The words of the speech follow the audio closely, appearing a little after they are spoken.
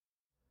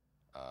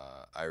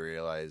I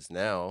realize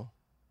now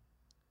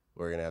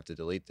we're going to have to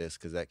delete this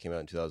because that came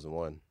out in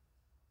 2001.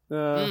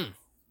 Was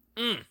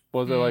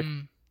it like?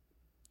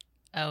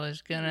 I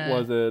was gonna.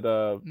 Was it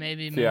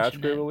maybe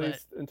theatrically mention it,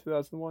 released in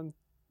 2001?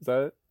 Is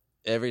that it?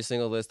 Every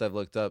single list I've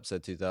looked up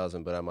said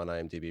 2000, but I'm on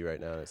IMDb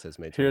right now and it says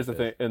May 25th. Here's the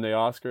thing: in the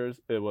Oscars,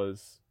 it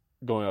was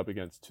going up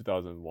against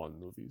 2001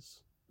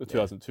 movies, the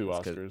 2002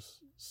 Oscars.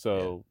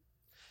 So,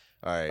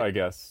 all right, I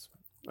guess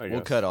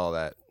we'll cut all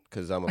that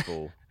because I'm a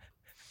fool.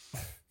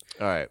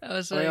 All right. I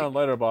was on like,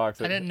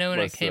 Letterboxd, I didn't know when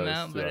it came says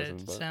out, but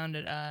 2000, it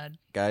sounded odd.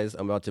 Guys,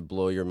 I'm about to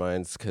blow your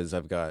minds because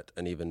I've got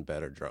an even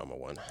better drama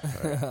one.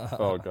 All right.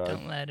 Oh, God.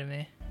 Don't lie to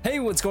me. Hey,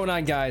 what's going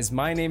on, guys?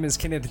 My name is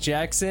Kenneth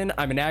Jackson.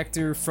 I'm an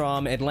actor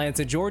from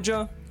Atlanta,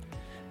 Georgia.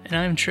 And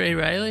I'm Trey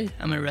Riley.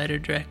 I'm a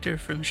writer-director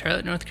from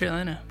Charlotte, North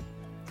Carolina.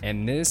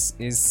 And this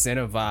is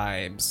Cine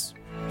Vibes.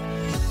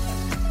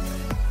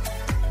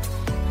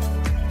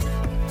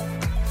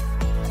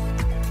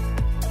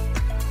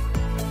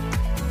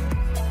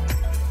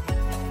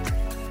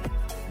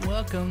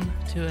 Welcome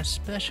to a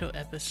special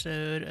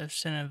episode of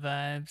Cine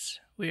Vibes.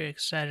 We are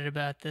excited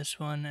about this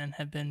one and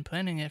have been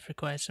planning it for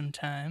quite some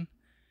time.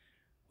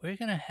 We're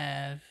going to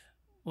have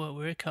what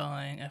we're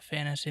calling a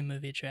fantasy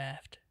movie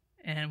draft.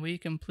 And we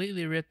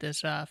completely ripped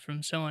this off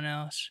from someone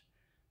else,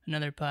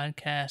 another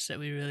podcast that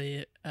we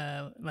really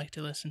like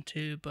to listen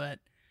to, but it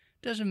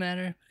doesn't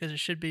matter because it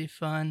should be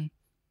fun.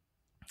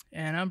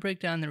 And I'll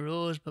break down the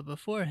rules, but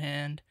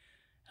beforehand,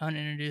 I want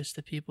to introduce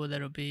the people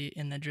that will be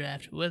in the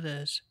draft with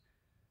us.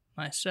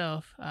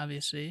 Myself,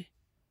 obviously,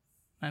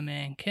 my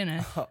man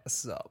Kenneth.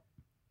 What's up?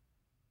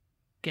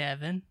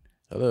 Gavin.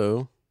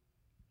 Hello.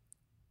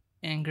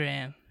 And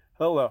Graham.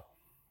 Hello.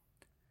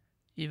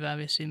 You've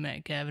obviously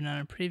met Gavin on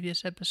a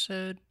previous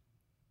episode,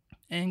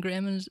 and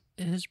Graham is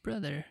his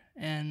brother,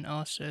 and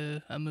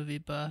also a movie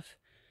buff,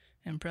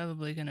 and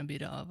probably going to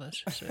beat all of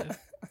us, so...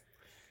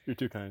 You're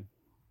too kind.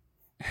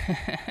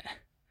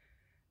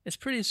 It's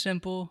pretty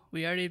simple.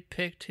 We already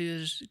picked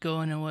who's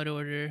going in what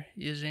order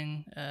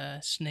using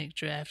a snake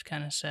draft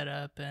kind of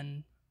setup,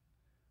 and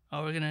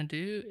all we're going to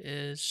do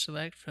is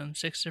select from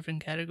 6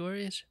 different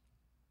categories,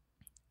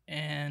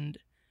 and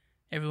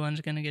everyone's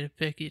going to get to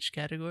pick each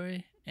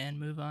category and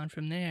move on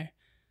from there.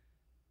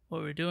 What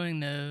we're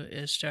doing, though,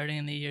 is starting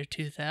in the year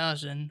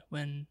 2000,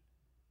 when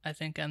I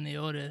think I'm the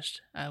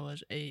oldest. I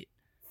was 8.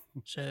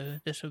 So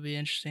this will be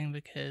interesting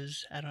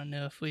because I don't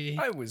know if we...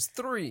 I was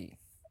 3.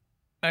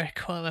 are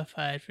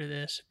qualified for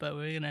this, but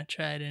we're going to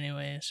try it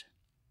anyways.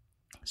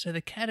 So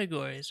the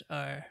categories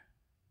are,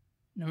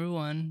 number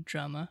 1,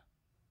 drama.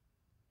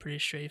 Pretty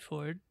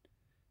straightforward.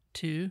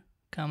 2,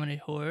 comedy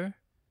horror.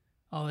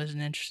 Always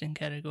an interesting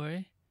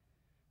category.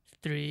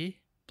 3,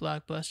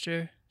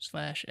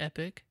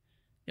 blockbuster/epic.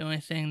 The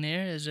only thing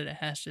there is that it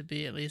has to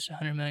be at least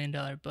 $100 million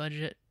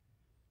budget,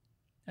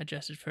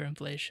 adjusted for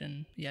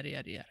inflation, yada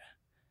yada yada.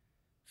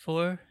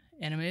 4,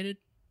 animated.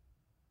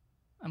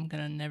 I'm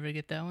gonna never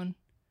get that one.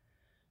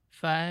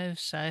 5,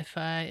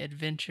 sci-fi,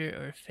 adventure,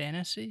 or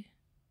fantasy.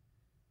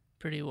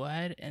 Pretty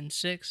wide. And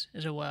 6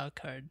 is a wild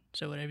card,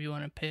 so whatever you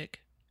want to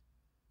pick,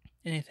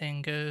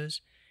 anything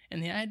goes.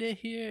 And the idea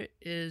here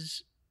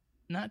is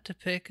not to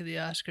pick the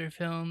Oscar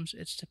films,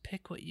 it's to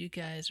pick what you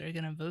guys are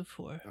going to vote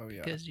for. Oh,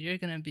 yeah. Because you're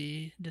going to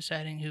be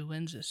deciding who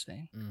wins this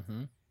thing.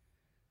 Mm-hmm.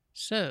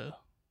 So,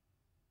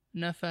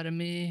 enough out of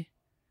me.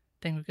 I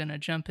think we're going to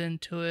jump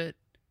into it.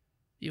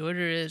 The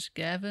order is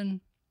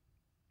Gavin,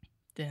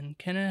 then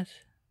Kenneth,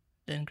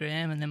 then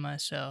Graham, and then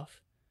myself.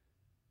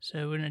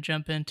 So we're going to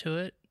jump into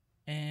it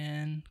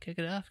and kick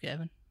it off,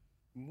 Gavin.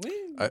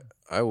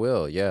 I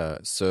will, yeah.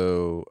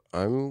 So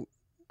I'm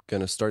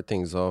going to start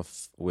things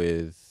off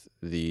with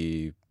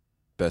the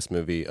best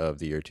movie of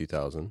the year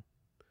 2000,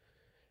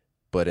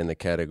 but in the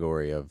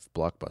category of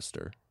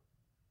blockbuster.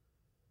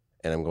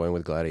 And I'm going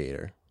with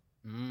Gladiator.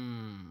 With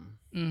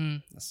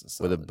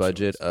a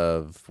budget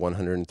of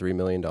 $103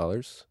 million.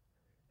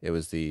 It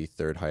was the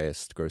 3rd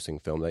highest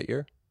grossing film that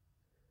year.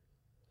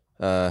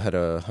 Had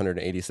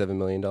 $187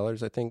 million,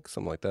 I think,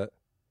 something like that.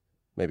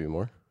 Maybe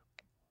more.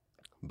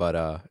 But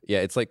yeah,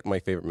 it's like my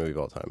favorite movie of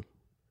all time.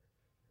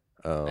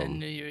 I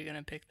knew you were going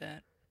to pick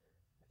that.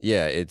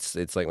 Yeah, it's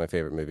like my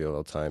favorite movie of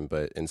all time,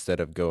 but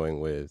instead of going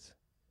with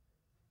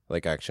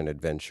like action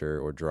adventure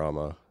or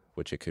drama,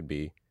 which it could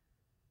be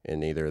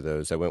in either of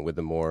those, I went with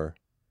the more,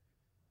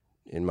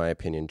 in my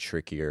opinion,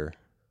 trickier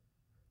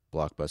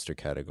blockbuster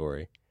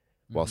category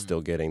while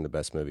still getting the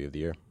best movie of the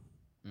year.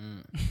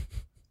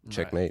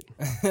 Checkmate.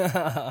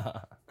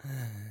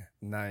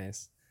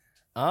 Nice.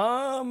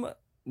 Now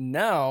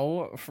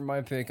for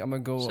my pick, I'm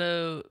gonna go.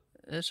 So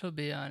this will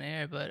be on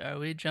air, but are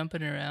we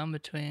jumping around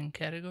between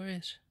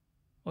categories,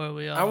 or are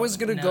we all? I was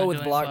gonna now go with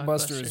doing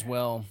blockbuster as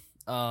well.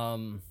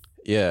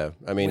 Yeah,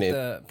 I mean, with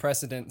the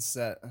precedent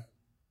set.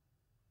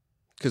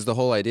 Because the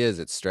whole idea is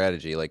it's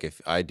strategy. Like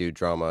if I do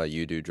drama,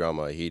 you do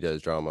drama, he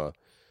does drama.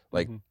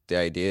 Like the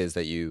idea is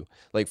that you,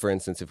 like for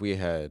instance, if we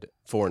had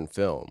foreign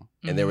film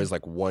and there was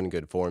like one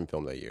good foreign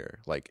film that year,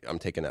 like I'm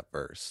taking that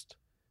first.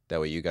 That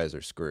way you guys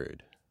are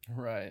screwed.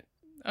 Right.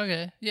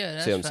 Okay. Yeah.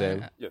 That's See what I'm fine.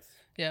 saying? Yes.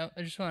 Yeah,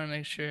 I just want to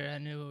make sure I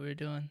knew what we were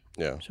doing.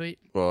 Yeah. Sweet.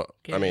 Well,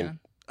 I Carry mean, on.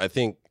 I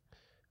think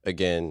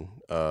again,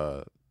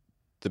 the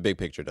big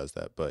picture does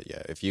that. But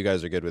yeah, if you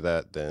guys are good with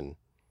that, then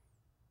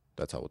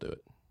that's how we'll do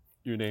it.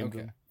 You named Okay.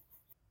 them.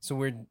 So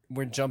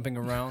we're jumping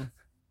around.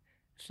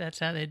 If that's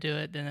how they do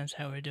it, then that's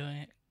how we're doing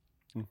it.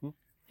 Mm-hmm.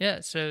 Yeah,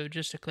 so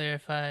just to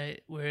clarify,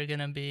 we're going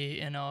to be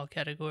in all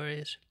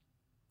categories.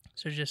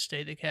 So just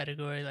state the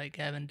category like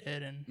Gavin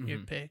did and your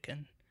Mhm. pick.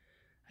 And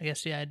I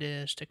guess the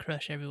idea is to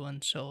crush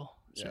everyone's soul.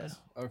 So Yes.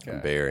 I'm Okay.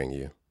 bearing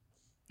you.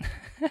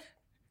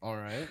 All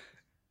right.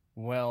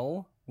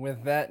 Well,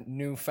 with that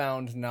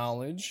newfound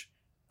knowledge,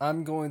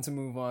 I'm going to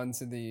move on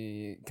to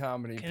the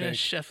comedy kind of pick.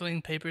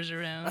 shuffling papers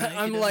around.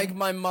 I'm he like, doesn't-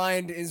 my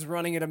mind is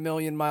running at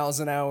 1,000,000 miles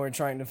an hour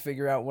trying to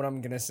figure out what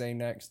I'm gonna say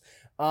next.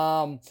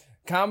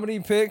 Comedy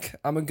pick,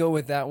 I'm gonna go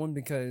with that one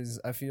because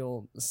I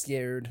feel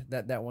scared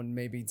that one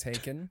may be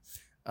taken.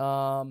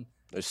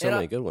 There's so And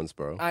many good ones,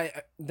 bro.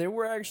 There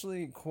were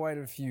actually quite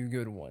a few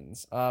good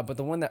ones. But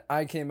the one that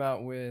I came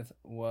out with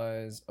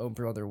was "Oh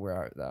Brother, Where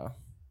Art Thou."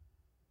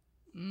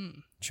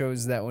 Mm.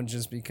 Chose that one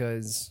just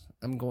because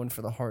I'm going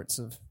for the hearts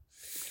of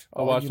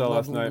I watched you that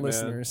last lovely night, man.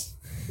 listeners.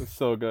 It's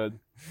so good.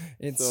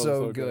 It's So, so,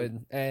 so good.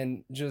 good.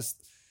 And just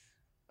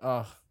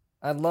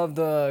I love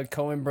the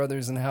Coen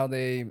brothers and how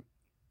they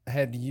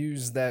had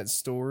used that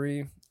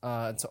story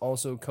to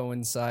also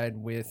coincide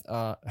with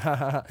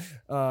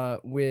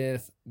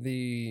with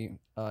the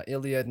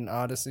Iliad and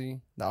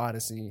Odyssey. The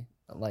Odyssey,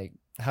 like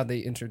how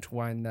they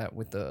intertwine that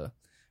with the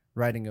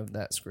writing of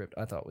that script,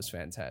 I thought was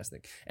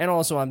fantastic. And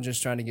also I'm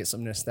just trying to get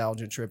some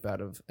nostalgia trip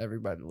out of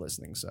everybody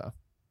listening, so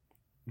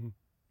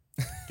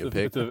Good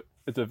pick.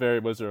 It's a very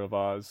Wizard of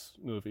Oz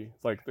movie.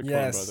 It's like the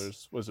Yes. Coen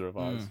Brothers Wizard of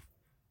Oz.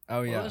 oh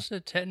What yeah. was the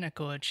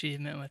technical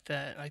achievement with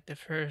that? Like the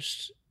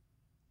first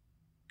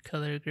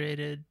color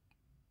graded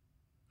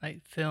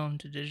like film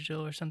to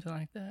digital or something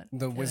like that?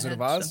 The It Wizard had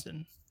of Oz?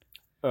 something-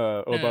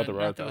 Oh, No, about the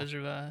not the Ratho.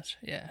 Wizard of Oz.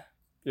 Yeah.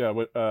 Yeah,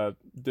 with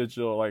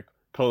digital like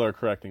color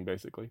correcting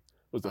basically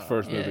was the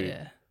first Yeah, movie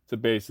yeah. to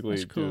basically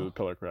That's cool. do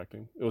color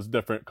correcting. It was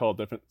different, called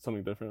different,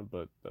 something different,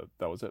 but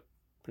that was it,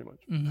 pretty much.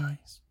 Mhm.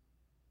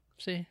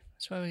 See,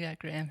 that's why we got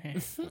Graham here.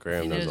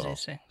 Graham he knows knows all.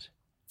 these things.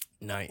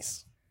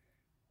 Nice.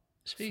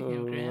 Speaking of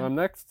So Graham, I'm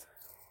next.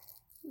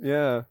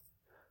 Yeah,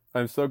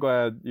 I'm so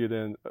glad you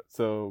didn't.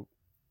 So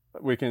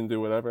we can do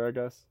whatever, I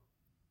guess.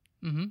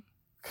 mm-hmm.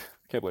 I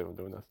can't believe I'm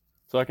doing this.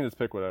 So I can just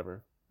pick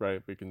whatever,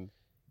 right? We can.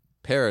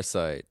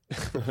 Parasite.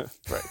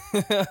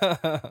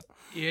 Right.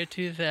 Year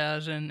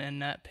 2000 and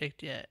not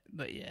picked yet,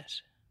 but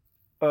yes.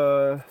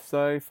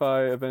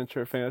 Sci-fi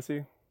adventure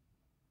fantasy.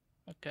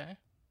 Okay.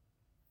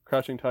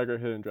 Crouching Tiger,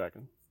 Hidden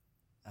Dragon.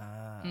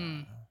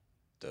 Hmm.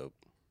 Dope.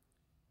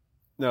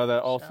 Now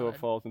that also Solid.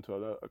 falls into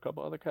a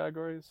couple other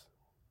categories,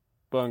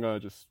 but I'm gonna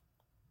just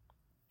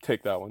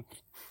take that one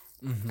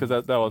because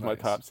that was my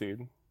Nice. top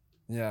seed.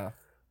 Yeah.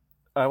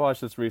 I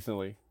watched this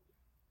recently.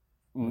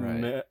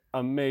 Right.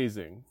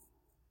 Amazing.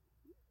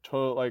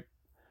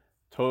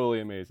 Totally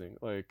amazing.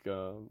 Like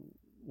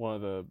one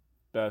of the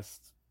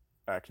best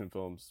action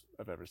films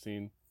I've ever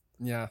seen,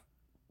 Yeah.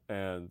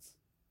 and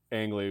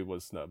Ang Lee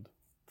was snubbed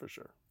for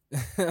sure.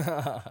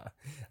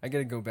 I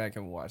gotta go back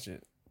and watch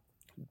it.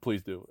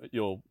 Please do.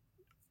 You'll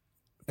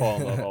fall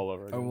in love all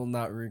over I again. will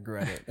not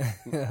regret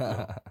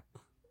it.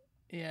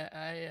 Yeah,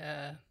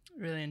 I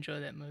really enjoy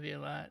that movie a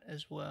lot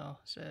as well,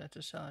 so that's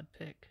a solid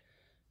pick.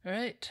 All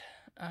right,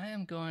 I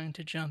am going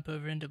to jump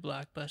over into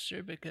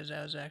Blockbuster because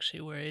I was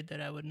actually worried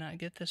that I would not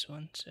get this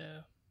one,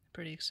 so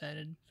pretty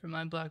excited for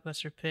my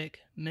Blockbuster pick,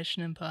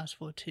 Mission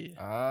Impossible 2.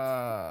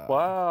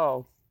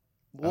 Wow.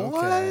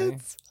 Okay.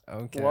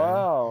 Okay.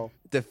 Wow.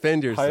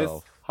 Defend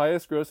yourself.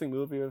 Highest grossing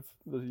movie of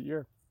the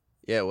year.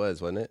 Yeah, it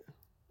was, wasn't it?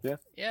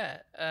 Yeah,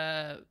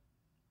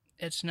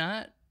 it's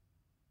not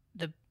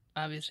the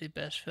obviously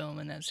best film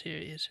in that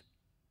series.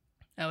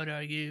 I would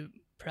argue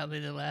probably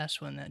the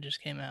last one that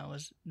just came out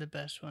was the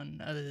best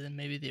one, other than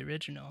maybe the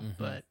original. Mhm.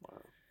 But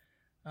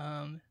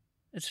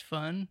it's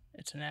fun.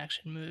 It's an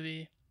action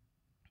movie.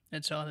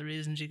 It's all the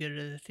reasons you go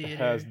to the theater.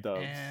 has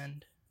doves.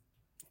 And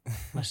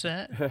what's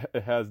that?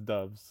 It has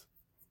doves.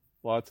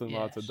 Lots and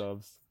lots of Yes.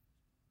 doves.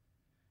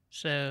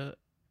 So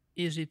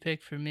easy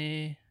pick for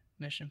me.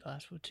 Mission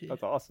Impossible 2.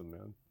 That's awesome,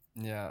 man.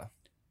 Yeah.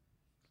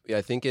 Yeah,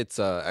 I think it's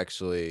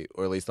actually,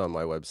 or at least on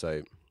my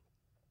website,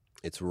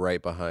 it's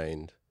right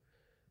behind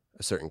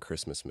a certain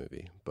Christmas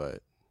movie.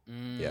 But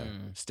yeah,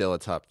 still a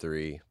top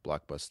 3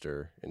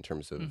 blockbuster in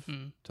terms of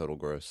Mm-hmm. total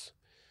gross.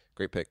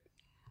 Great pick.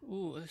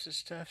 Ooh, this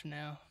is tough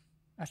now.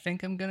 I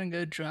think I'm gonna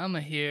go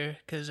drama here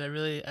because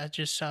I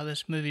just saw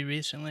this movie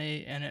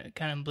recently and it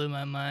kind of blew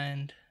my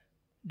mind,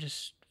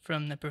 just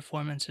from the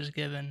performances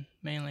given,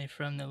 mainly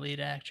from the lead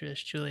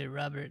actress Julia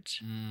Roberts.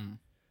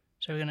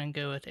 So we're gonna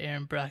go with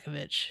Aaron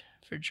Brockovich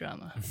for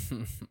drama.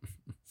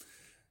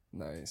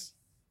 Nice.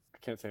 I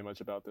can't say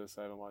much about this.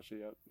 I haven't watched it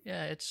yet.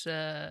 Yeah, it's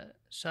a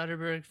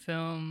Soderbergh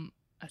film.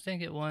 I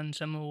think it won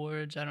some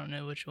awards. I don't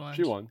know which ones.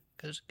 She won.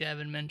 Because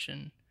Gavin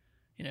mentioned,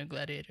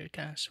 Gladiator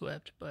kind of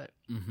swept, but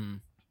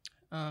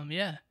Mm-hmm.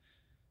 yeah,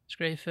 it's a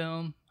great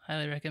film.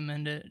 Highly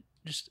recommend it.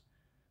 Just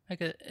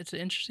it's an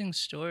interesting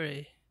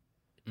story.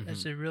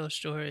 It's a real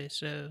story,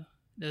 so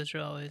those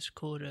are always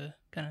cool to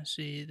kind of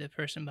see the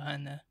person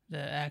behind the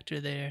actor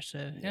there.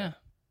 So yeah.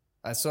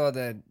 I saw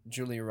that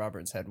Julia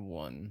Roberts had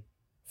won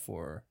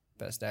for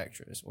Best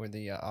Actress or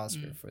the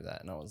Oscar for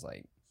that, and I was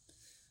like,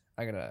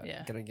 I gotta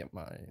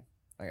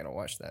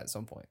watch that at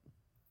some point.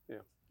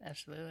 Yeah,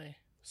 absolutely.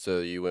 So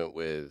you went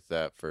with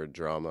that for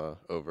drama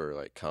over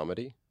like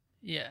comedy?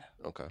 Yeah.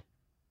 Okay.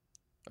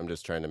 I'm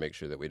just trying to make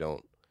sure that we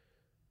don't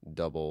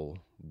double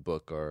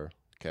book our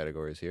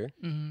categories here.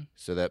 Mm-hmm.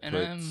 So that and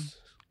puts I'm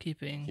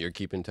keeping. You're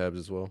keeping tabs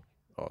as well.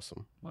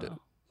 Awesome. Wow.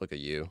 Look at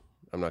you.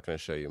 I'm not going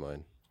to show you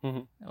mine.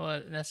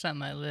 Well, that's not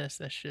my list.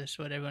 That's just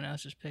what everyone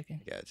else is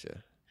picking.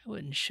 Gotcha. I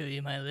wouldn't show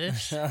you my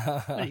list.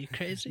 What are you,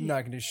 crazy? I'm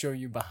not going to show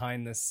you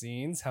behind the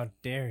scenes. How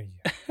dare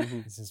you?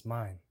 This is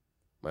mine.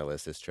 My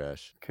list is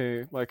trash.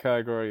 Okay, my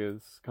category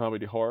is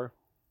comedy horror,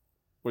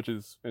 which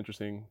is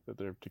interesting that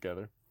they're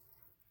together.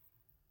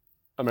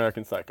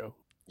 American Psycho.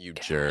 You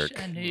jerk.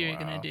 I knew you were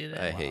gonna do that.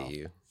 I hate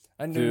you.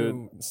 I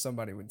knew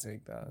somebody would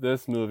take that.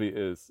 This movie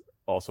is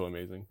also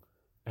amazing.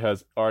 It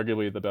has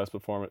arguably the best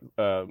performance,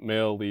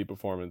 male lead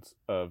performance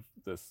of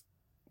this,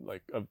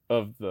 like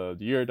of the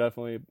year.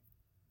 Definitely,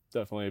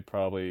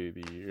 probably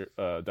the year,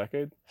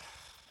 decade.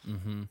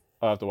 Mm-hmm.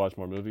 I'll have to watch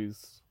more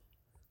movies,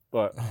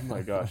 but oh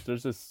my gosh,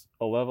 there's just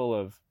a level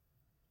of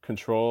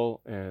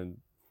control, and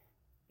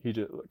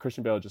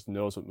Christian Bale just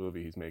knows what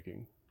movie he's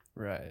making.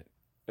 Right.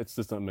 It's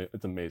just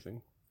it's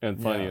amazing. And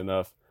funny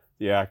enough,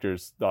 the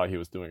actors thought he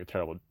was doing a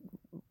terrible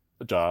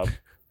job.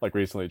 Like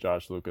recently,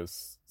 Josh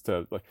Lucas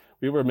said, like,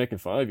 we were making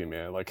fun of you,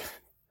 man. Like,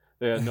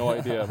 they had no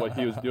idea what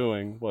he was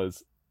doing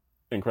was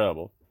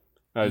incredible.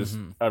 I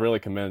really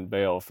commend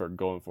Bale for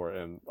going for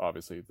it, and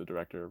obviously the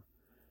director,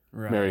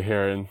 Mary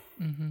Herron,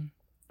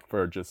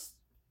 for just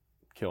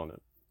killing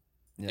it.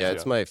 Yeah,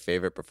 it's my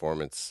favorite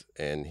performance,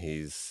 and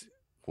he's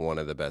one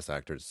of the best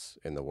actors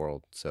in the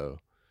world. So,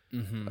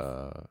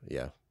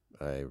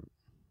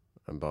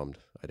 I'm bummed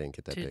I didn't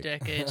get that 2 pick.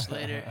 decades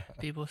later,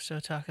 people still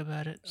talk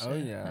about it.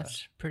 So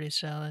that's pretty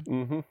solid.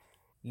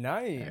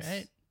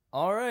 Nice.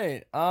 All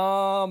right.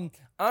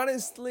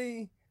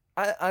 Honestly,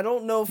 I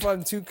don't know if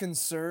I'm too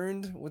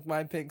concerned with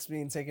my picks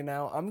being taken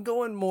out. I'm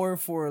going more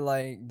for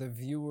like the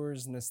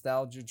viewers'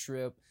 nostalgia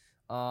trip.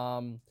 So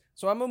I'm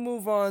gonna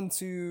move on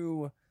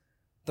to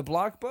the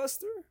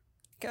blockbuster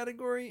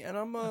category, and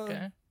I'm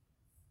gonna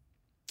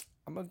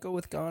go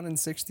with Gone in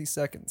 60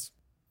 Seconds.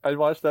 I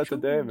watched that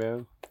today,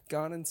 man.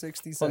 Gone in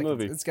 60 Fun seconds.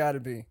 movie. It's got to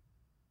be.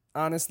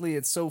 Honestly,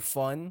 it's so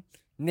fun.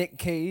 Nick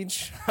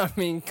Cage. I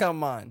mean,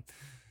 come on.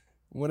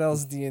 What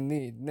else do you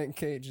need? Nick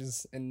Cage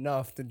is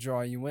enough to draw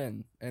you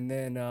in. And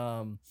then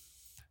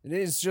it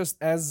is just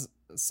as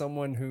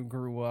someone who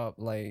grew up,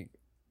 like,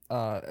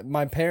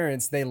 my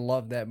parents, they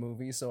loved that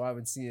movie, so I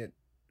would see it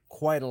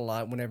quite a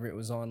lot whenever it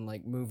was on,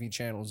 like, movie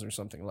channels or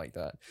something like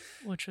that.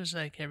 Which was,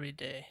 like, every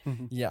day.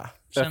 Yeah.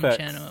 Some FX.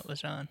 channel it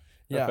was on.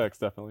 Yeah. FX,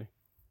 definitely.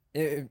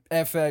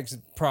 FX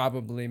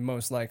probably,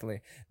 most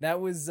likely.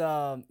 That was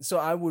so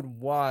I would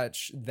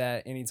watch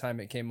that anytime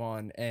it came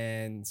on,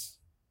 and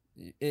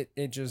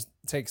it just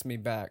takes me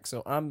back.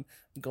 So I'm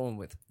going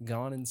with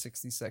Gone in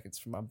 60 Seconds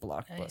for my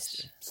blockbuster.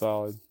 Nice.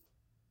 Solid.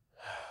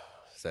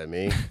 Is that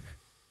me?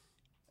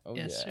 Oh,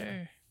 Yes, yeah.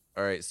 sir.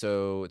 All right,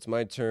 so it's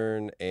my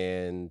turn,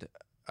 and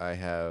I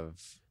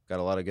have got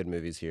a lot of good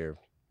movies here.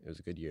 It was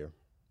a good year.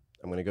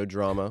 I'm going to go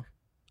drama,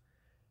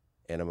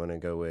 and I'm going to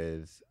go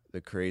with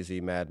the crazy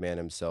madman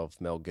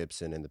himself, Mel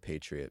Gibson, in The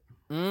Patriot.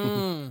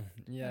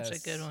 Yes.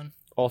 That's a good one.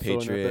 Also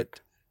Patriot. an epic.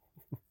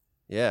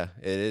 Yeah,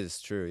 it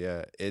is true.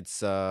 Yeah,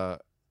 it's that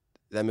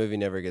movie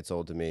never gets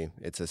old to me.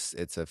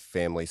 It's a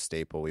family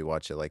staple. We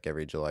watch it like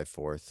every July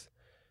 4th.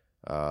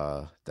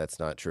 That's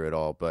not true at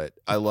all, but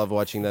I love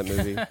watching that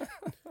movie.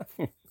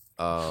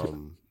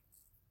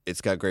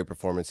 It's got great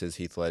performances.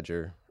 Heath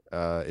Ledger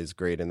is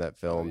great in that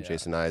film. yeah.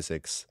 Jason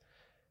Isaacs,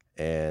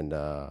 and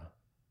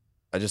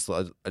I just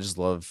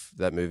love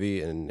that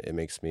movie, and it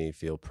makes me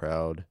feel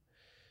proud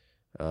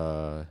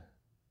to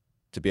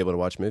be able to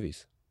watch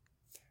movies.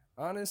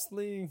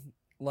 Honestly,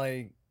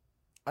 like,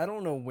 I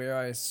don't know where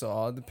I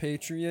saw The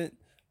Patriot,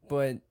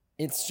 but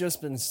it's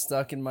just been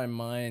stuck in my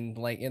mind,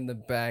 like, in the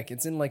back.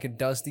 It's in, like, a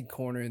dusty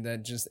corner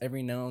that just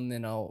every now and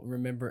then I'll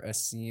remember a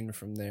scene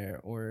from there.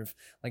 Or if,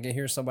 like, I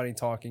hear somebody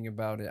talking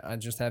about it, I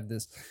just have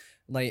this,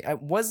 like,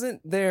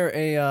 wasn't there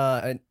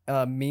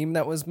a meme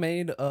that was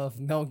made of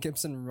Mel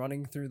Gibson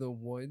running through the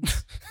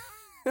woods?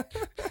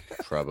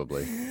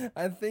 Probably.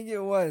 I think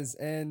it was,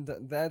 and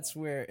that's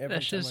where every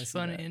That's time I just see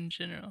funny that, in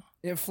general.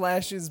 it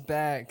flashes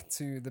back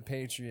to The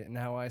Patriot and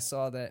how I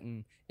saw that,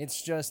 and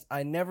it's just,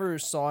 I never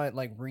saw it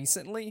like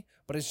recently,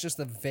 but it's just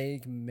a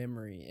vague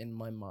memory in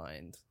my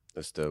mind.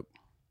 That's dope.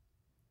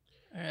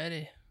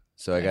 Alrighty.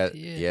 So I Back got to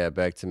you.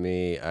 back to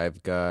me.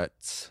 I've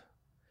got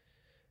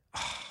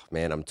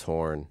man, I'm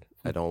torn.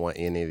 I don't want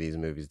any of these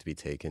movies to be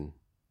taken.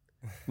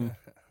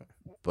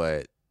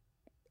 But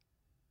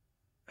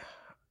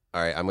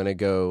all right, I'm gonna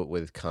go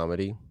with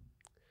comedy,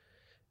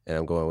 and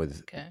I'm going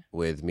with Okay.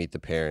 Meet the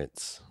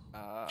Parents.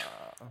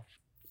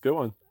 Good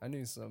one. I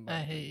knew some. I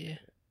hate you.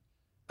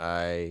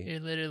 I You're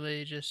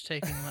literally just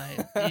taking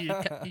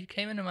my. You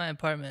came into my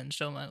apartment and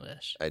stole my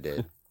list.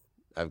 did.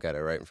 I've got it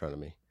right in front of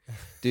me.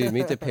 Dude,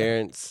 Meet the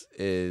Parents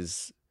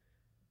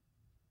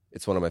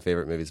it's one of my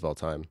favorite movies of all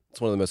time.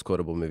 It's one of the most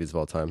quotable movies of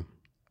all time.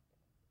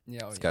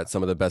 Yeah, It's got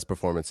some of the best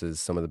performances,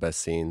 some of the best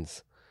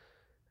scenes.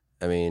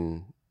 I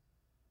mean,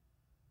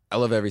 I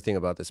love everything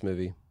about this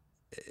movie.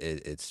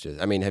 It's just,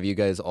 I mean, have you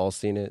guys all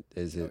seen it?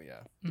 Is it? Oh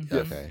yeah. Mhm.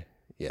 Okay.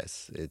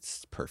 Yes,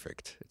 it's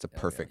perfect. It's a Yeah,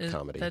 yeah. perfect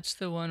comedy. That's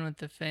the one with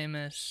the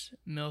famous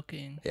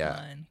milking Yeah.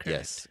 line. Correct?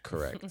 Yes,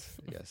 correct.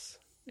 Yes.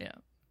 Yeah.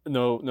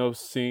 No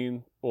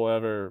scene will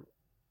ever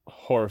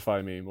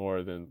horrify me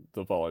more than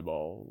the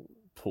volleyball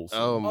pool scene.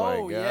 Oh my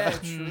Oh god. yeah,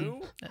 Mm.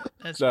 true.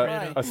 That's That-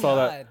 pretty. I saw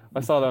that.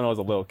 I saw that when I was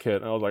a little kid,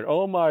 and I was like,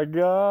 "Oh my There's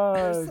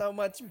god!" so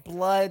much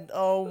blood.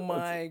 Oh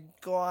my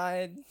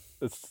god.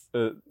 It's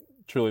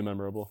truly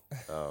memorable.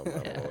 Oh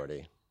my Yeah.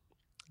 lordy.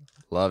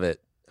 Love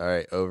it. All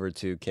right, over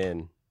to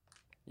Ken.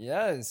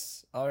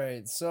 Yes. All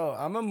right. So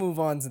I'm gonna move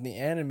on to the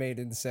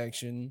animated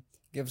section.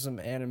 Give some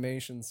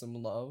animation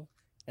some love,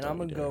 and I'm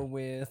Don't gonna dare. go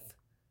with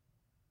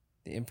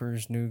The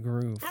Emperor's New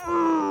Groove.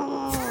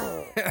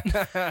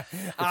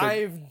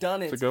 I've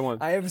done It's a it. good one.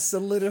 I have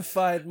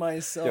solidified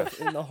myself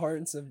in the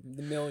hearts of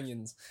the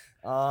millions.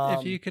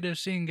 If you could have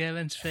seen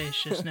Gavin's face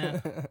just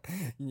now.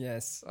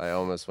 Yes. I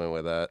almost went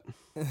with that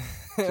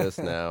just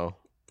now.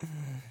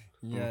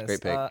 Yes.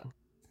 Great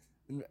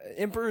pick.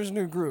 Emperor's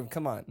New Groove.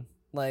 Come on.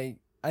 Like,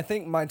 I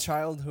think my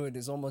childhood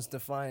is almost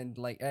defined,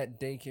 like, at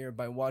daycare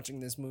by watching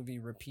this movie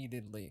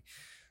repeatedly.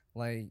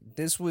 Like,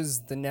 this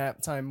was the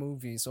nap time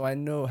movie, so I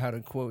know how to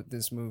quote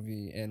this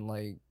movie, and,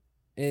 like,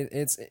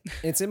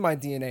 it's in my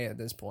DNA at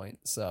this point.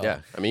 So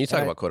Yeah. I mean, you talk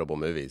I- about quotable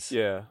movies.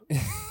 Yeah,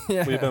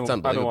 yeah. I've been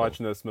unbelievable.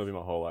 watching this movie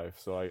my whole life,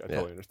 so I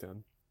totally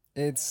understand.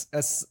 It's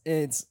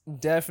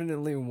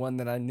definitely one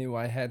that I knew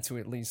I had to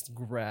at least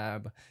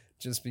grab,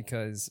 just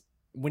because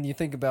when you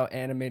think about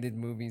animated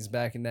movies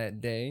back in that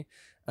day,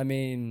 I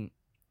mean,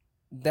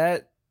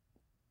 that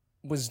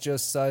was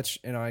just such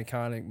an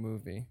iconic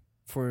movie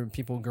for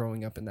people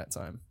growing up in that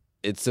time.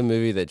 It's a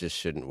movie that just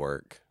shouldn't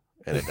work,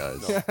 and it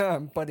does.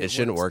 But It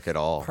shouldn't works work at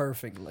all.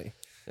 perfectly.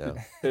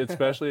 Yeah.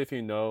 Especially if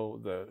you know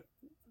the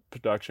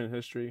production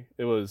history.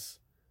 It was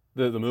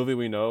the movie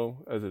we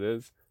know as it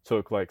is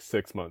took like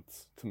 6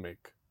 months to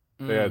make.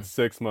 They had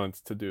 6 months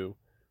to do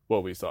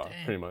what we saw,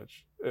 Dang. pretty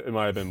much. It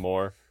might have been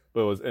more,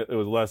 but it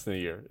was less than a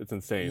year. It's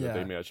insane that they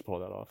Yeah. managed to pull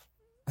that off.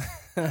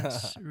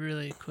 It's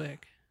really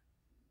quick.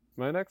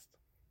 Am I next?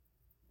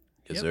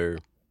 Yes, Yep. sir.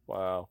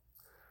 Wow.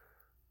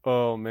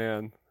 Oh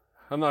man,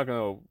 I'm not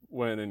gonna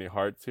win any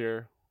hearts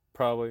here,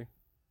 probably,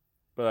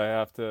 but I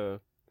have to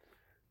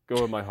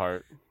go with my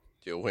heart.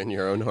 You'll win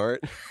your own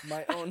heart.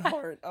 My own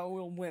heart, I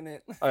will win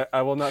it.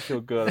 I will not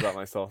feel good about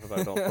myself if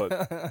I don't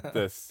put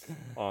this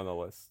on the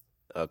list.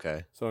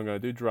 Okay. So I'm gonna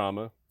do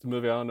drama. It's a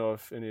movie I don't know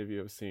if any of you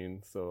have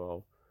seen, so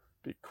I'll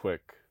be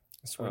quick.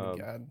 I swear to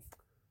God.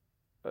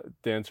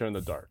 Dancer in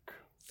the Dark.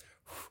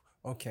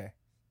 Okay.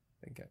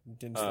 Okay.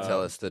 Didn't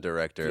Tell us the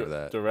director of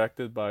that.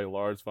 Directed by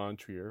Lars von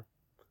Trier.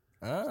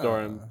 Ah.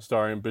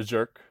 Starring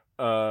Berserk.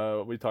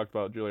 We talked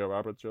about Julia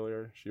Roberts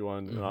earlier. She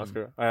won an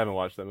Oscar. I haven't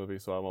watched that movie,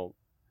 so I won't.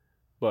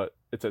 But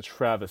it's a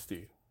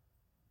travesty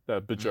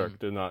that Berserk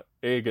did not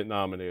get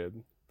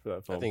nominated for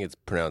that film. I think it's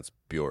pronounced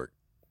Bjork.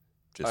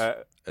 Just I,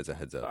 as a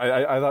heads up.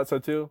 I thought so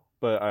too,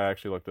 but I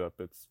actually looked it up.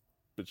 It's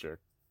Berserk.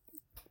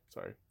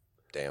 Sorry.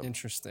 Damn.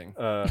 Interesting.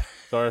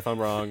 Sorry if I'm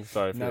wrong.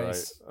 Sorry if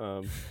Nice.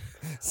 you're right.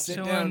 Sit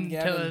Someone down,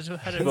 tell Gavin. us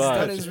how to He's But-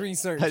 done his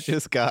research. I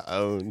just got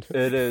owned.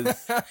 It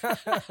is.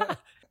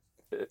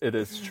 It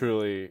is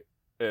truly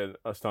an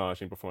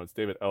astonishing performance.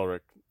 David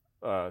Elric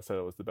said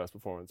it was the best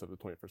performance of the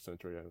 21st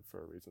century, and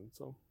for a reason.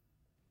 So,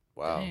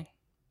 Wow.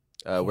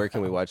 Dang. Where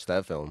can we watch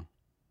that film?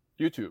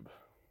 YouTube.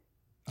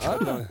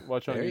 Ah,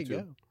 Watch on There YouTube. you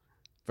go.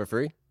 For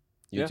free?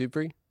 Yeah. YouTube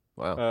free?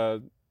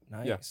 Wow.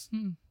 nice.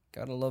 Hmm.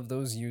 Gotta love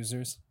those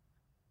users.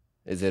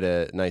 Is it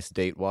a nice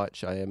date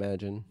watch, I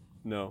imagine?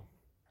 No.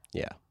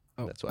 Yeah.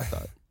 Oh. That's what I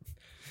thought.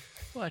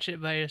 Watch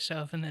it by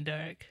yourself in the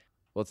dark.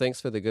 Well,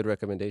 thanks for the good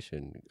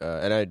recommendation.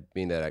 And I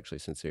mean that actually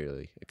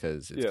sincerely,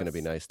 because it's going to be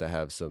Yes. nice to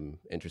have some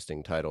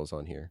interesting titles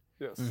on here.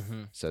 Yes.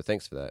 So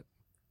thanks for that.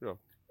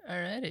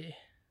 Alrighty.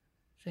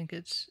 I think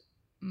it's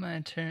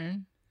my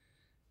turn.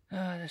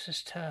 Oh, this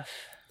is tough.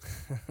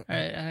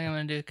 Alright, I think I'm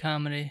going to do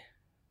comedy.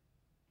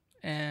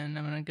 And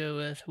I'm going to go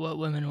with What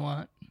Women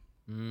Want.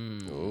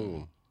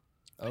 Ooh.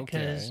 Okay.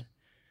 Because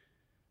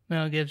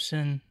Mel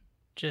Gibson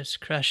just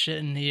crushed it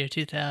in the year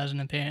 2000,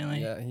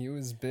 apparently. Yeah, he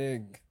was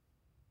big.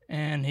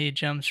 And he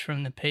jumps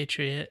from The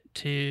Patriot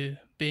to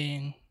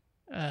being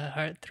a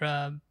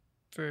heartthrob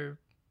for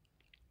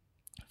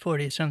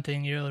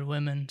 40-something-year-old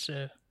women.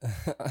 So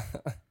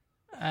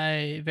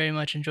I very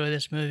much enjoy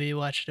this movie.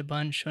 Watched it a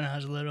bunch when I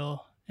was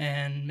little,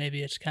 and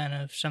maybe it's kind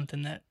of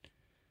something that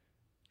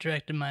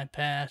directed my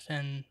path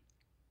and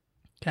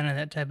kind of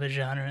that type of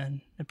genre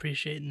and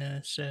appreciating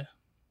those. So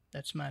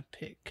that's my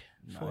pick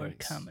for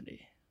Nice.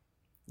 comedy.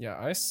 Yeah,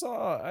 I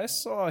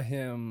saw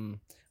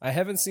him. I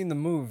haven't seen the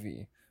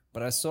movie,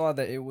 but I saw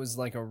that it was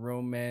like a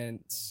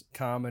romance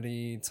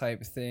comedy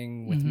type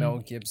thing with Mhm. Mel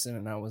Gibson,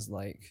 and I was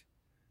like,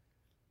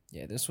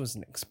 yeah, this was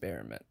an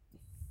experiment.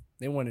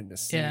 They wanted to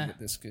see Yeah. what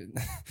this could,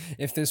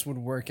 if this would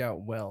work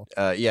out well.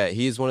 Yeah,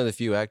 he's one of the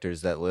few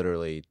actors that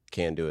literally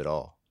can do it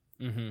all.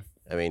 Mm-hmm.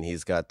 I mean,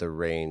 he's got the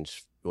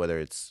range, whether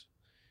it's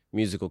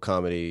musical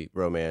comedy,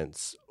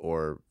 romance,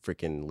 or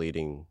freaking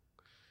leading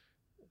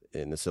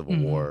in the Civil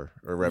Mhm. War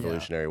or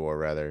Revolutionary War,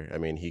 rather. I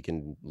mean, he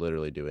can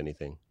literally do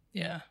anything.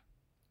 Yeah.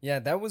 Yeah,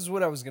 that was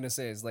what I was gonna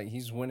say. Is like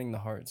he's winning the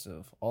hearts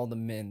of all the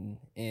men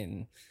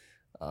in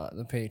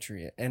the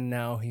Patriot, and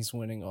now he's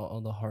winning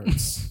all the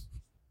hearts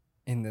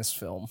in this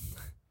film.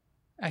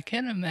 I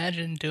can't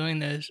imagine doing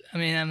those. I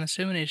mean, I'm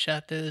assuming he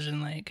shot those in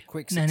like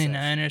Quick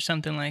 99 or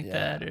something like Yeah.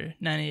 that, or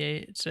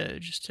 98. So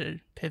just to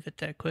pivot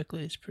that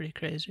quickly is pretty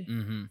crazy.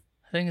 Mm-hmm.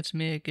 I think it's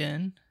me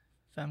again,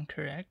 if I'm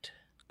correct.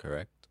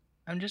 Correct.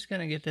 I'm just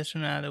going to get this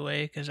one out of the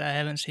way because I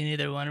haven't seen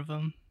either one of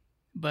them.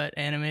 But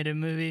animated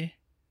movie,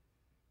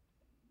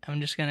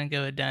 I'm just going to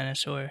go with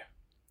Dinosaur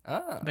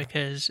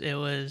because it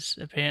was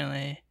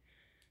apparently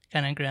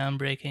kind of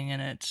groundbreaking in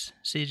its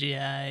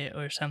CGI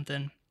or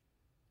something.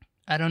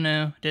 I don't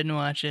know. Didn't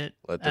watch it.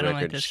 Let I the don't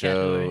like record this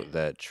show category.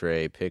 that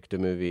Trey picked a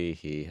movie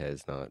he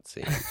has not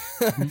seen.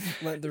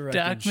 Let the record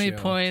Dock me show.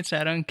 points.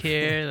 I don't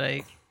care.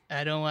 Like,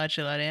 I don't watch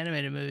a lot of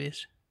animated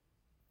movies.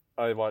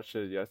 I watched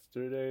it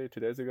yesterday, 2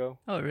 days ago.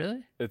 Oh,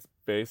 really? It's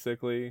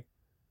basically,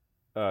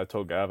 I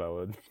told Gav I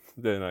would.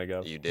 Didn't I,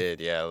 Gav? You did,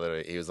 yeah.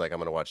 Literally, he was like, "I'm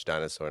gonna watch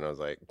Dinosaur," and I was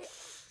like,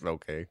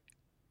 "Okay."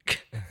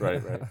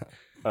 Right.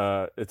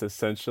 It's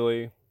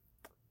essentially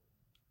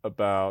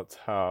about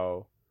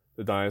how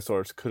the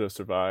dinosaurs could have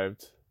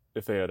survived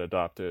if they had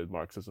adopted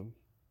Marxism.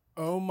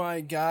 Oh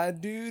my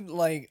god, dude!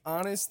 Like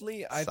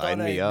honestly, I Sign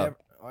thought me I up.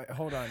 never.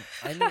 Hold on,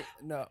 I need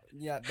no.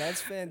 Yeah,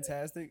 that's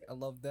fantastic. I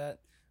love that.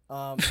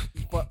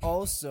 But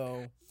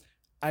also,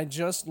 I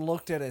just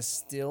looked at a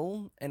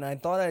still, and I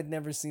thought I'd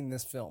never seen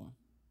this film.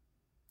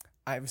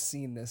 I've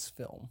seen this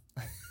film.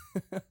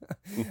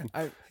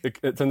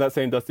 It's in that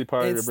same dusty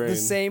part of your It's brain. the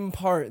same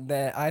part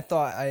that I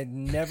thought I'd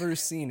never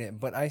seen it,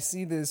 but I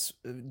see this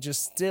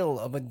just still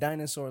of a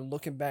dinosaur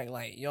looking back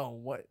like, yo,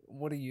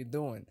 what are you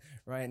doing?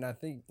 Right? And I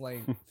think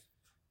like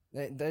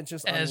that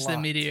just As the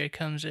unlocked. meteor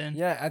comes in.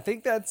 Yeah, I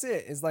think that's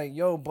it. It's like,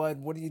 yo, bud,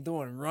 what are you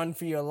doing? Run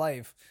for your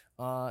life.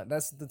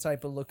 That's the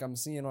type of look I'm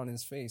seeing on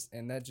his face,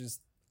 and that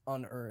just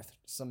unearthed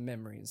some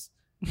memories.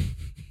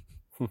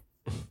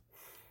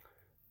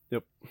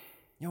 Yep.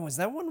 Yo, is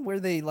that one where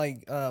they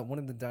like one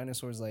of the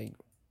dinosaurs like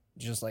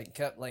just like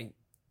kept like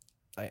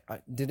I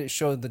did it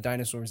show the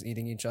dinosaurs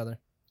eating each other?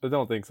 I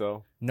don't think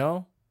so.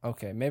 No?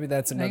 Okay, maybe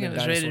that's I another think it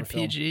was dinosaur rated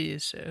film. PG,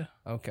 so.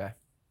 Okay.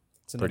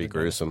 It's Pretty another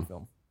dinosaur gruesome.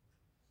 film.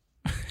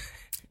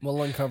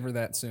 We'll uncover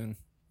that soon.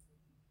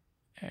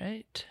 All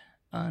right.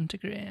 On to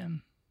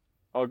Graham.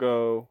 I'll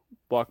go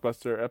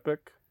blockbuster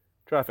epic,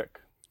 Traffic.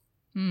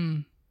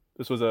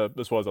 This was a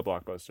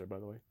blockbuster, by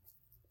the way.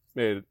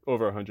 Made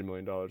over $100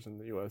 million in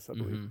the U.S., I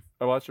believe.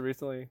 I watched it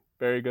recently.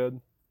 Very good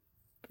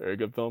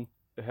film.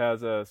 It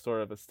has a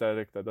sort of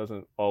aesthetic that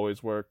doesn't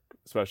always work,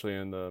 especially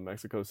in the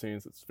Mexico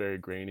scenes. It's very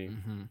grainy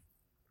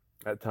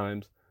at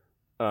times,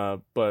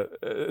 but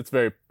it's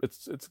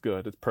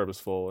good. It's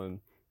purposeful,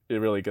 and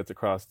it really gets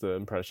across the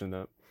impression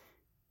that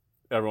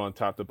everyone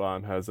top to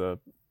bottom has a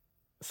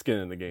skin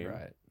in the game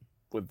Right.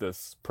 with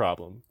this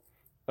problem.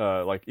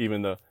 Like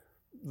even the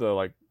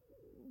like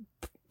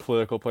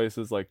political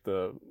places, like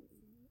the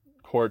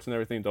courts and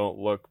everything, don't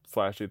look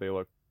flashy. They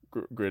look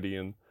gritty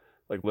and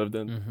like lived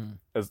in,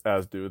 as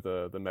do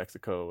the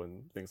Mexico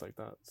and things like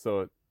that.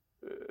 So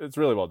it's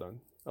really well done.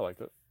 I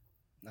liked it.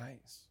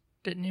 Nice.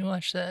 Didn't you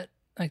watch that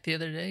like the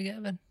other day,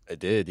 Gavin? I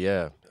did,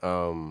 yeah. I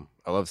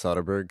love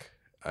Soderbergh.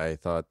 I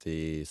thought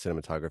the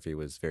cinematography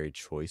was very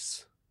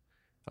choice.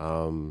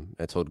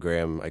 I told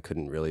Graham I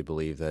couldn't really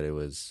believe that it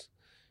was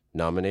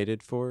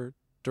nominated for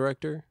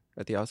director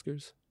at the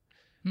Oscars.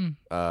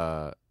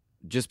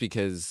 Just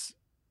because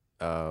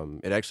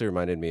it actually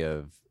reminded me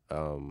of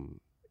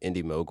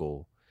Indie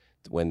Mogul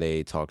when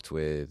they talked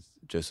with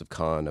Joseph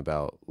Kahn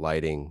about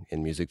lighting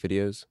in music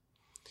videos.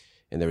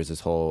 And there was this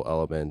whole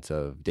element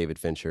of David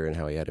Fincher and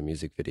how he had a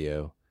music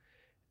video,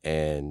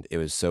 and it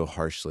was so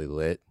harshly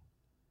lit.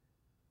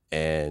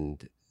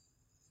 And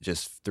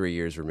just 3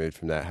 years removed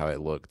from that, how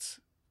it looked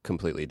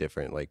completely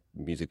different. Like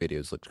music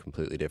videos looked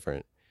completely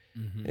different.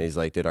 And he's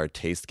like, did our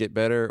taste get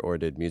better or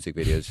did music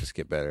videos just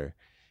get better? And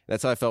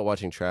that's how I felt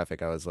watching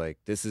Traffic. I was like,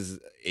 this is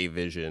a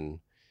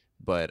vision,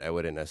 but I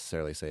wouldn't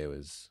necessarily say it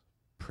was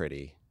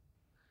pretty.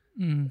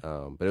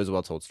 But it was a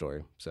well-told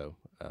story, so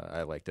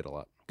I liked it a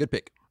lot. Good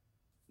pick.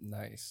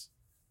 Nice.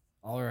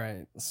 All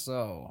right.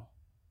 So,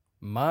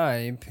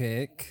 my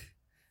pick.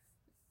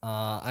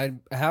 How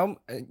many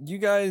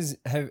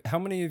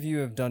of you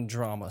have done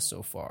drama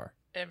so far?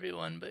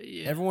 Everyone but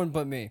you. Everyone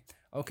but me.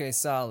 Okay,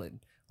 solid.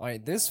 All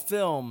right, this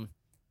film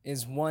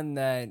is one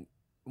that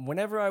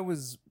whenever I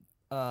was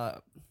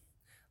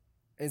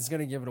it's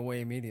going to give it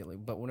away immediately,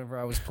 but whenever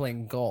I was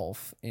playing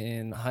golf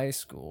in high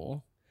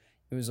school,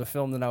 it was a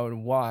film that I would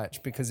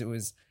watch because it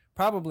was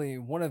probably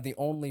one of the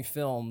only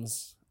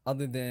films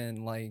other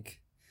than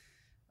like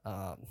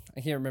I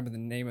can't remember the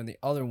name of the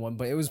other one,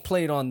 but it was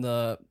played on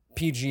the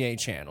PGA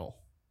channel,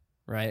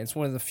 right? It's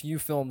one of the few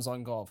films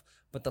on golf.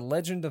 But The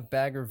Legend of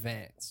Bagger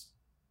Vance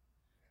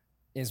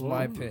is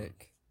my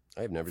pick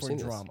I've never for seen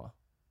drama.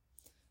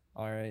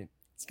 All right.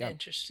 It's got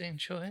Interesting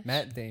choice.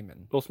 Matt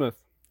Damon, Will Smith.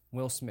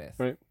 Will Smith.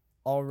 Right.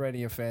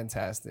 Already a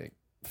fantastic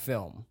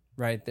film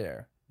right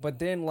there. But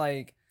then,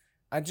 like,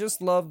 I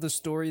just loved the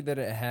story that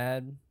it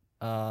had.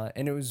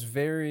 And it was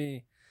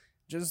very,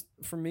 just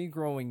for me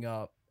growing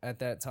up at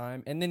that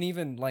time. And then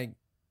even, like,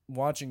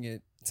 watching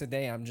it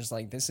today, I'm just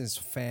like, this is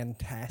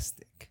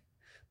fantastic.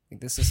 Like,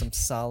 this is some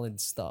solid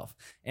stuff.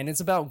 And it's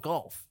about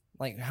golf.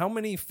 Like, how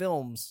many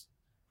films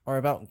are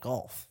about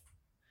golf?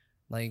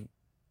 Like,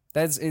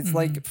 it's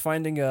like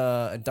finding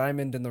a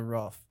diamond in the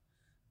rough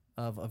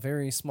of a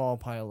very small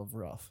pile of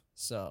rough.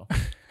 So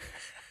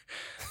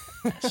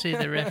I see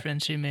the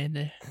reference you made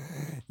there.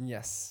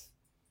 yes,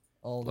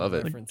 all Love the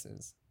it.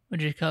 references.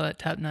 Would you call it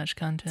top-notch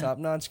content? Top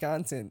notch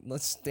content.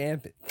 Let's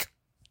stamp it.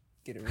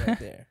 Get it right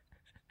there.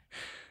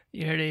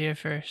 You heard it here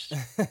first.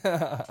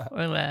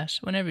 Or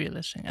last, whenever you're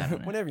listening. I don't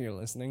know. Whenever you're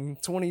listening,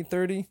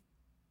 2030,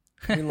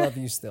 we love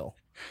you still.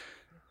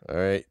 All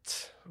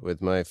right,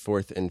 with my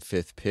fourth and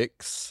fifth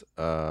picks,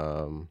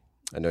 I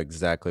know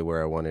exactly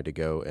where I wanted to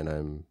go, and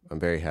I'm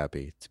very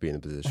happy to be in the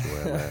position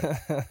where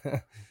I'm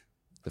at.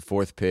 The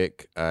fourth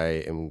pick,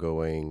 I am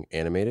going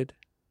animated,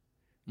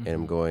 and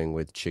I'm going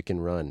with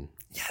Chicken Run.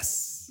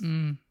 Yes.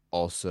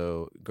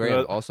 Also,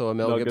 also a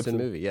Mel Gibson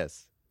movie.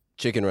 Yes,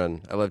 Chicken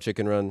Run. I love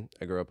Chicken Run.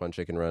 I grew up on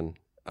Chicken Run.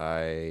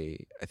 I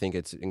think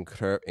it's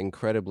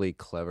incredibly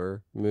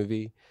clever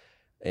movie,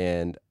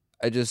 and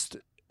I just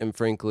am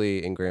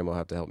frankly, and Graham will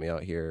have to help me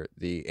out here,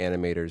 the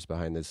animators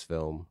behind this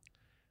film,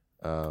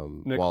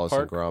 Wallace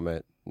Park? and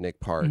Gromit, Nick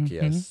Park,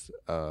 yes,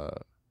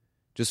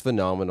 just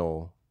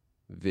phenomenal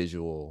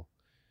visual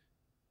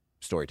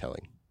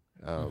storytelling.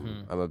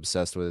 I'm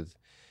obsessed with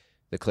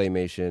the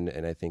claymation,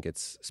 and I think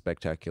it's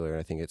spectacular.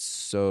 I think it's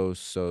so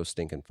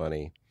stinking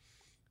funny.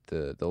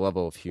 The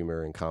level of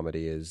humor and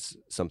comedy is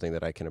something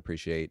that I can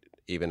appreciate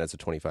even as a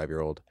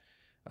 25-year-old,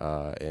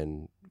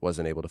 and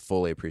wasn't able to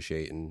fully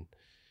appreciate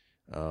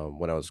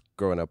when I was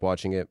growing up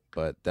watching it.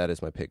 But that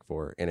is my pick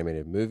for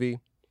animated movie.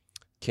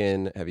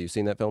 Ken, have you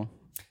seen that film?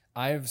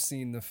 I've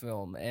seen the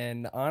film,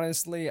 and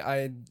honestly,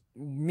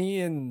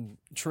 me and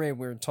Trey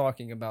were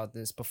talking about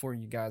this before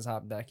you guys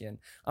hopped back in.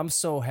 I'm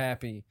so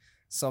happy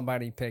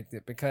somebody picked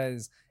it,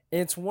 because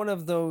it's one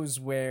of those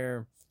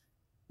where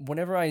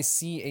whenever I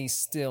see a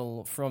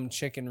still from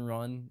Chicken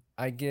Run,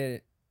 I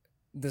get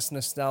this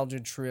nostalgia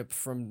trip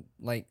from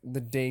like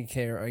the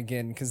daycare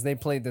again, because they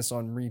played this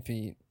on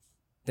repeat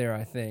there,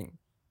 I think.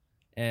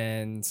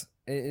 And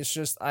it's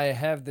just, I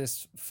have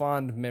this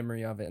fond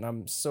memory of it, and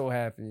I'm so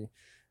happy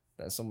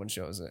that someone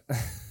shows it.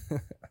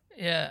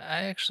 Yeah,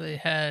 I actually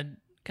had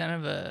kind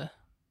of a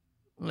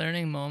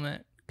learning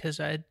moment because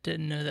I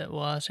didn't know that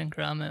Wallace and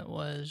Gromit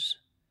was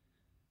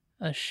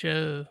a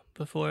show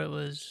before it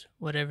was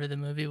whatever the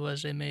movie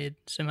was they made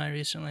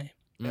semi-recently.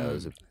 Yeah, it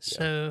was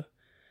So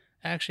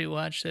I actually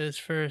watched those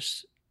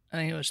first, I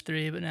think it was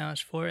 3, but now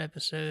it's 4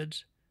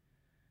 episodes.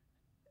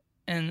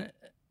 And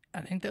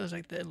I think that was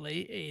like the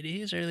late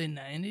 80s, early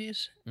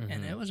 90s.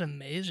 And it was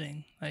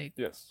amazing. Like,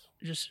 Yes.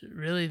 just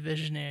really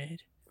visionary.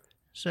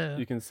 So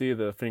You can see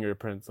the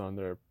fingerprints on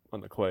the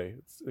clay.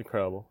 It's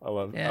incredible. I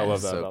love Yeah. that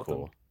so about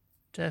cool. them.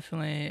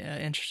 definitely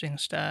an interesting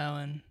style,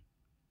 and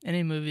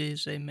any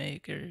movies they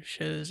make or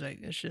shows, like,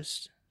 it's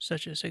just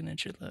such a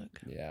signature look.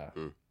 Yeah.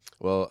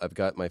 Well, I've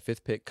got my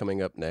fifth pick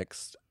coming up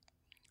next.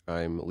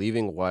 I'm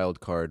leaving wild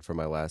card for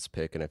my last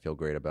pick, and I feel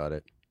great about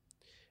it.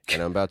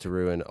 And I'm about to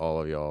ruin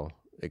all of y'all,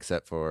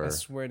 except for, I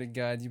swear to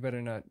God, you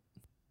better not.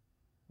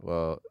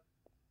 well,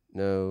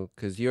 no,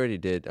 because you already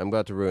did. I'm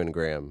about to ruin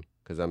Graham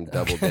because I'm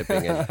double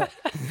dipping in.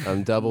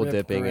 I'm double Rip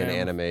dipping in Graham.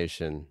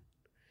 animation,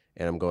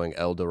 and I'm going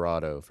El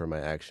Dorado for my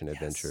action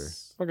adventure.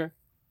 Yes. Okay.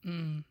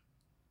 Mm.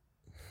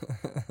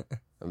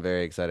 I'm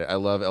very excited. I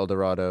love El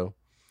Dorado.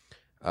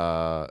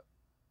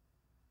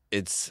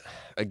 It's,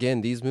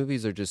 again, these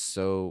movies are just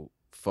so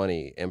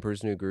funny.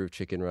 Emperor's New Groove,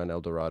 Chicken Run,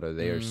 El Dorado,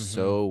 they are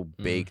so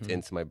baked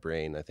into my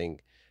brain. I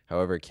think,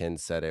 however Ken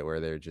said it, where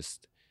they're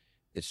just,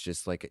 it's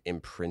just like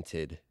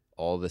imprinted,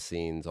 all the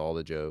scenes, all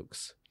the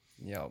jokes.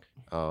 Yep.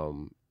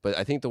 But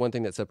I think the one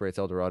thing that separates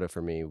El Dorado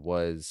for me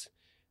was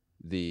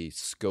the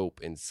scope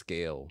and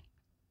scale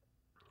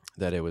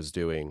that it was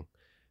doing.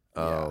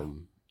 Yeah.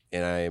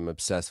 And I am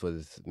obsessed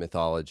with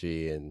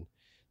mythology, and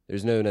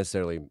there's no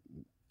necessarily,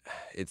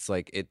 it's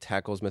like it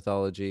tackles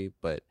mythology,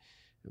 but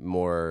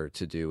more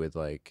to do with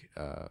like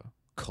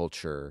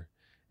culture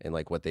and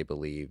like what they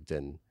believed,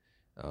 and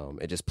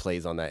it just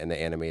plays on that in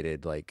the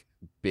animated, like,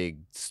 big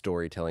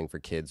storytelling for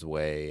kids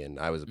way, and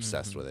I was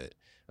obsessed with it.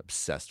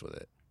 Obsessed with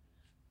it.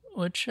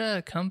 Which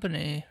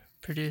company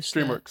produced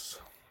that? DreamWorks.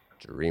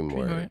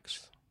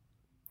 DreamWorks.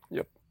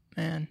 Yep.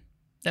 Man,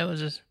 that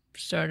was a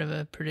start of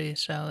a pretty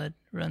solid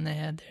run they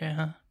had there,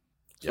 huh?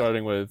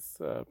 Starting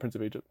with Prince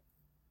of Egypt.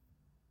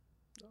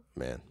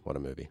 Man, what a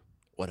movie.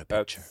 What a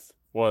picture.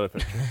 What a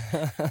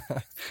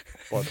picture.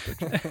 What a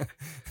picture.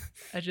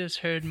 I just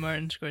heard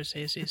Martin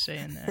Scorsese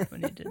saying that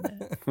when he did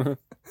that.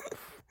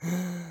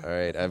 All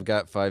right, I've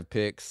got 5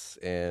 picks,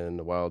 and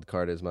the wild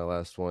card is my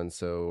last one,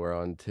 so we're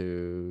on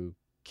to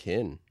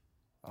Kin.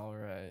 All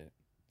right.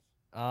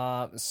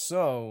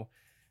 So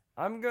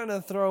I'm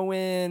gonna throw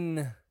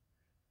in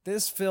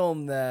this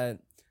film that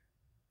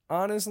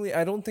honestly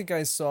I don't think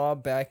I saw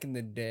back in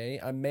the day.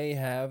 I may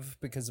have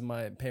because of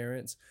my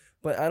parents,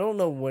 but I don't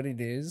know what it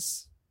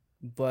is.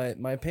 But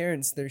my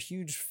parents, they're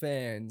huge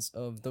fans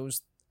of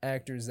those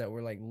actors that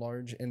were like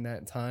large in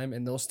that time,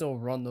 and they'll still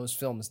run those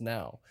films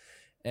now.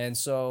 And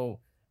so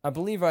I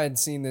believe I had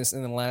seen this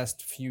in the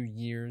last few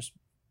years,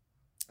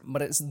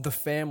 but it's The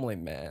Family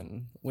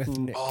Man with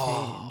Nick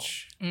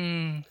Cage.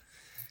 Mm.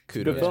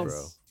 Kudos, film.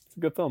 bro. It's a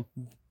good film.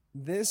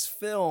 This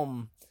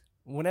film,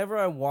 whenever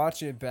I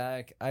watch it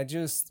back, I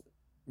just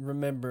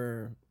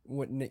remember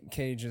what Nick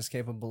Cage is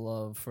capable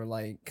of for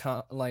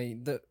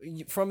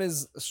from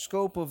his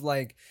scope of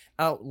like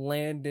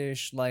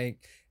outlandish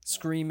like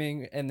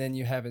screaming, and then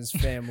you have his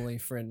family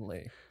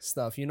friendly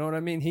stuff. You know what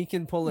I mean? He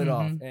can pull it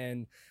off,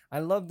 and I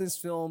love this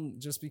film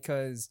just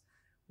because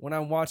when I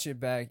watch it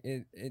back,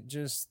 it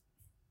just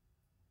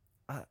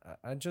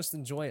I just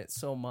enjoy it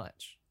so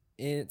much.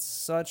 It's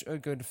such a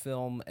good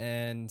film,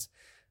 and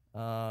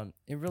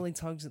it really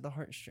tugs at the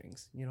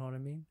heartstrings. You know what I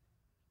mean?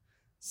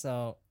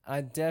 So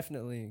I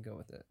definitely go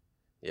with it.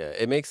 Yeah,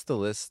 it makes the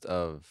list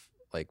of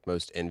like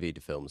most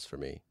envied films for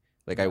me.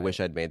 Like I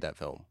wish I'd made that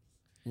film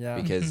Yeah,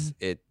 because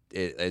it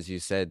as you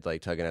said,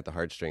 like tugging at the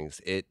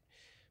heartstrings, it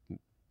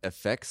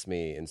affects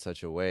me in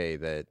such a way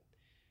that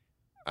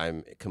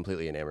I'm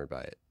completely enamored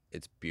by it.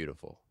 It's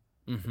beautiful.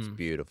 It's a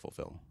beautiful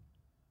film.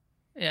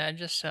 Yeah, I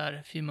just saw it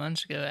a few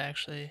months ago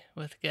actually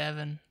with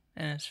Gavin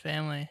and his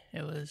family.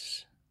 It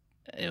was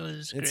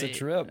great. It's a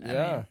trip. I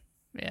Yeah.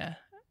 mean, yeah.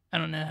 I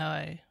don't know how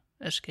I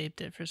escaped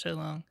it for so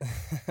long.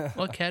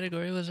 What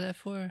category was that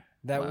for?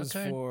 That Wild was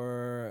card?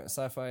 for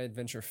sci-fi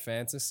adventure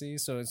fantasy,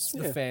 so it's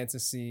the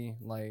fantasy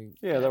like.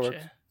 Yeah, that works.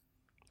 Gotcha.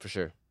 For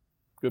sure.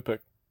 Good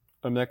pick.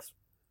 Next,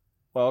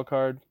 wild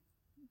card,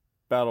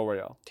 Battle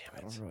Royale.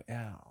 Damn it.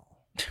 Royale.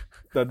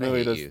 That I movie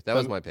hate does. you. That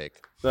was my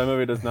pick. That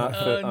movie does not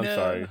Oh, fit. I'm no.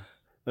 sorry.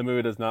 The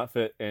movie does not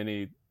fit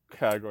any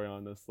category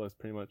on this list.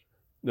 Pretty much,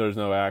 there's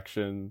no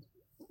action,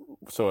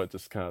 so it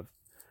just kind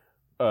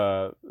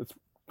of. It's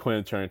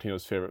Quentin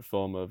Tarantino's favorite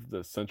film of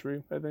the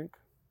century, I think,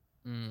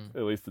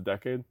 at least the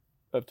decade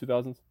of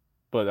 2000s.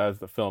 But as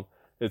the film,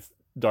 it's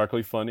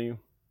darkly funny,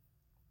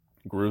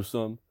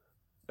 gruesome.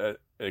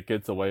 It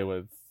gets away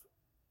with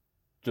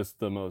just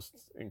the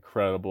most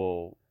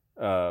incredible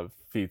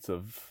feats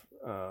of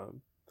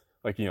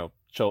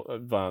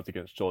violence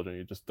against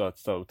children.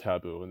 That's so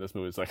taboo, and this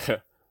movie's like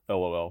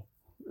LOL.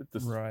 It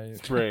just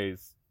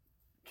sprays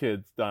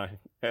kids dying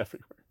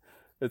everywhere.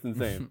 It's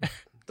insane.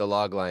 The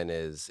log line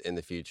is, in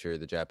the future,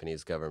 the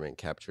Japanese government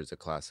captures a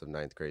class of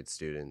 9th grade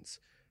students,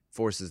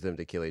 forces them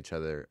to kill each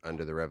other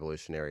under the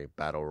Revolutionary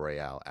Battle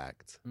Royale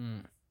Act.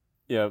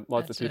 Yeah,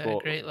 lots That's of people.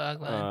 a great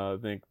log line. I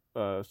think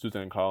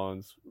Suzanne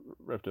Collins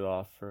ripped it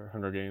off for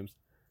Hunger Games,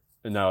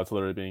 and now it's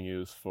literally being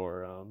used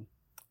for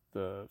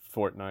the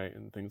Fortnite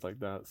and things like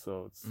that.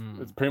 So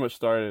it's pretty much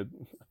started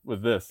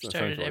with this. Started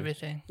essentially.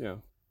 everything. Yeah,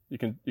 you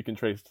can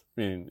trace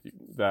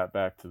that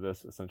back to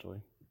this essentially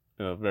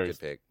in a very Good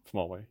pick.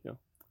 small way. Yeah.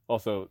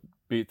 Also,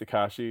 Beat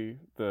Takashi,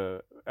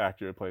 the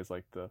actor who plays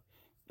like the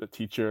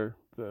teacher,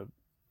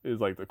 is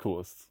like the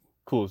coolest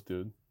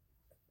dude.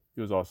 He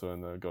was also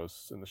in the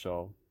Ghost in the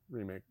Shell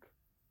remake.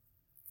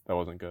 That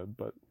wasn't good,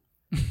 but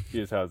he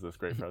just has this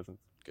great presence.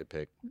 Good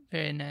pick.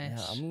 Very nice.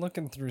 Yeah, I'm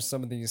looking through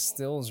some of these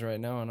stills right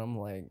now, and I'm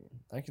like,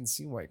 I can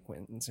see why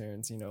Quentin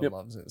Tarantino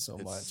loves it so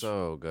It's much.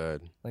 so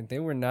good. Like they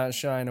were not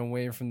shying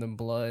away from the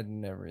blood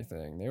and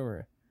everything. They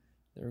were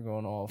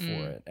going all for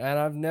it. And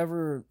I've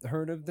never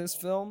heard of this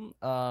film.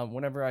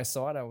 Whenever I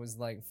saw it, I was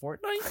like,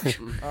 Fortnite.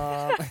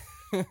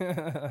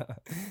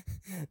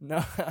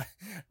 No,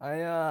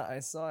 I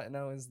saw it and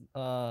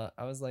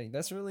I was like,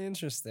 that's really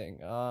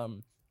interesting.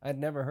 I'd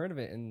never heard of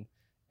it, and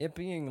it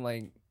being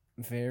like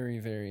very,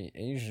 very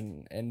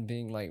Asian and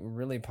being like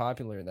really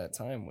popular at that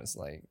time was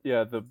like,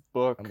 Yeah, the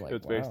book I'm like,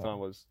 it's based wow. on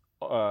was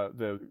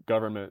the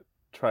government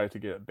tried to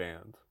get it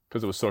banned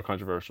because it was so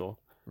controversial.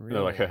 really.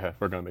 They're like, hey,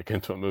 we're gonna make it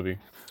into a movie.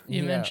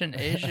 You Yeah. mentioned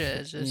Asia.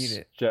 Is Eat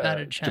this it. out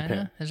of China?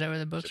 Japan. Is that where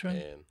the book's from?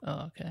 Japan. Oh,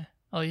 okay.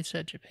 Oh, you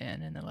said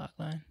Japan in the log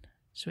line.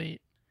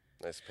 Sweet.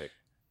 Nice pick.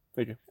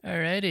 Thank you.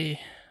 Alrighty.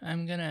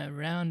 I'm going to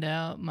round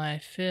out my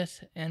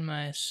 5th and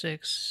my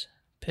 6th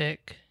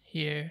pick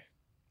here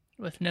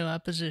with no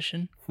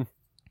opposition.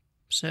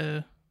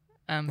 So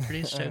I'm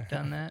pretty stoked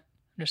on that.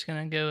 I'm just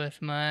going to go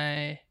with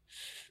my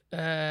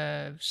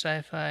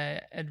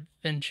sci-fi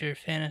adventure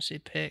fantasy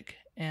pick,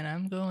 and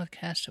I'm going with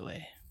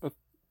Castaway.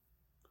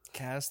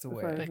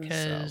 Castaway. Okay.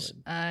 Because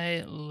Solid.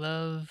 I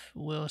love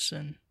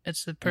Wilson.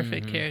 It's the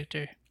perfect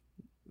character.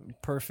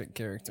 Perfect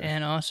character.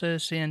 And also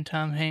seeing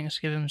Tom Hanks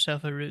give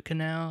himself a root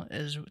canal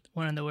is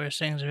one of the worst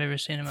things I've ever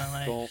seen in my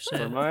life. Don't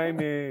So remind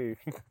me.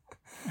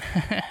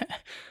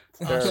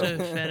 Also,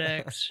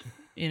 FedEx,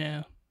 you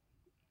know,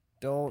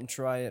 Don't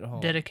try it home.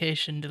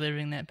 dedication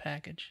delivering that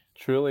package.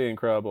 Truly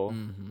incredible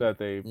Mhm. that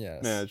they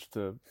Yes. managed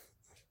to,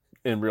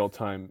 in real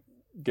time,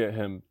 get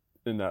him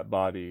in that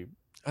body.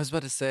 I was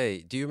about to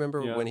say, do you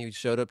remember Yeah. when he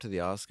showed up to the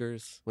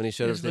Oscars? When he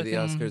showed He up was to the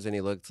looking- Oscars and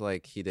he looked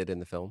like he did in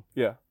the film?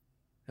 Yeah.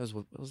 It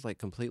was like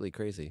completely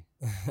crazy.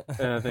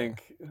 And I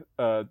think,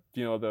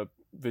 you know, the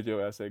video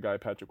essay guy,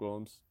 Patrick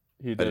Williams,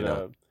 he did did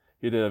not.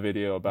 a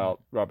video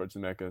about Robert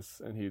Zemeckis,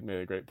 and he made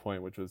a great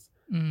point, which was,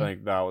 Mm. I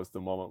think that was the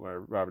moment where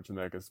Robert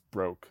Zemeckis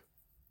broke,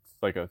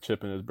 like a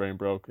chip in his brain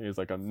broke, and he's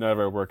like, I'm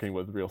never working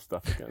with real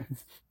stuff again.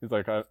 He's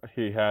like,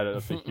 he had it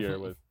up to here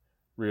with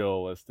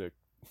realistic,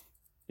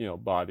 you know,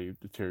 body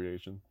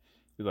deterioration.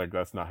 He's like,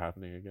 that's not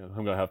happening again.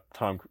 I'm gonna have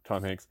Tom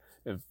Hanks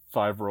in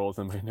 5 roles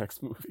in my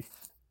next movie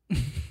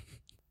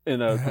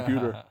in a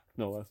computer,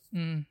 no less.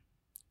 Mm.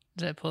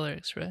 Is that Polar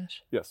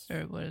Express? Yes,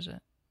 Or what is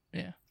it?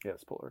 Yeah.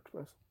 yes, Polar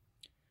Express.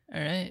 All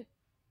right.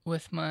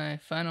 With my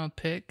final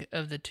pick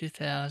of the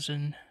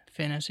 2000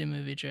 fantasy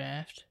movie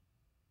draft.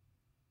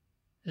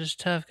 This is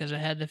tough because I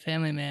had the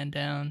Family Man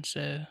down,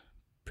 so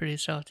pretty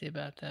salty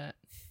about that.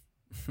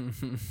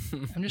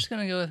 I'm just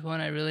going to go with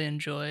one I really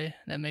enjoy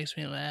that makes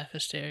me laugh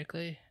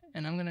hysterically,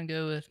 and I'm going to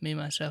go with Me,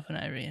 Myself, and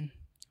Irene.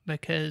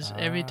 Because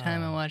every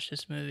time I Ah. watch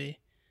this movie,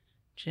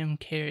 Jim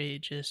Carrey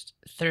just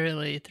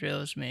thoroughly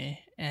thrills me,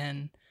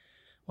 and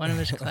one of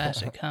his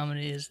classic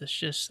comedies that's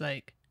just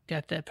like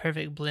got that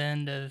perfect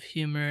blend of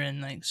humor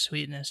and like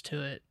sweetness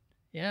to it.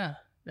 Yeah,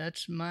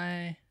 that's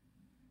my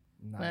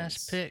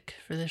last pick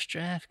for this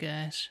draft,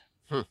 guys.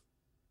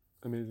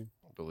 Amazing.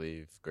 I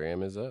believe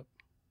Graham is up.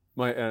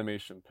 My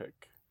animation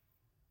pick,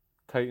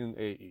 Titan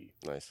AE.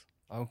 Nice.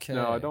 Okay.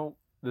 Now, I don't,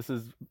 this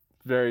is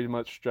very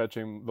much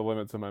stretching the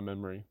limits of my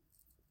memory,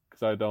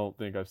 because I don't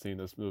think I've seen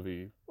this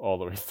movie all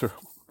the way through,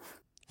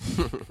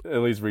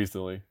 at least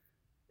recently.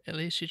 At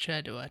least you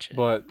tried to watch it.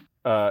 But,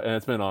 and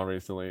it's been on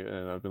recently,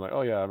 and I've been like,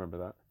 oh yeah, I remember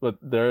that. But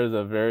there is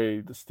a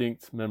very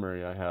distinct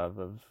memory I have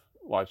of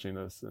watching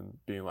this and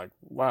being like,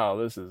 wow,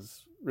 this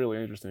is really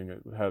interesting.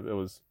 It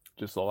was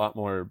just a lot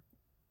more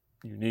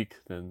unique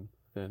than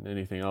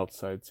anything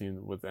else I'd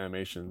seen with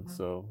animation.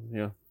 So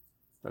yeah,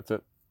 that's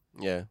it.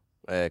 Yeah,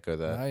 I echo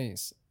that.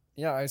 Nice.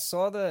 Yeah, I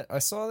saw that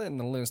in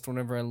the list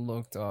whenever I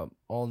looked up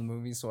all the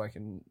movies so I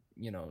can,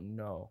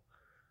 know.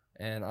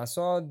 And I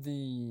saw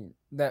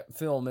that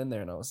film in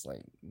there and I was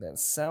like, that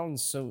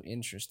sounds so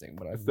interesting,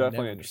 but I've It's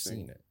definitely never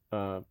interesting. seen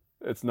it.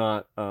 It's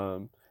not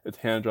it's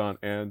hand drawn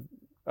and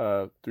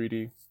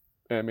 3D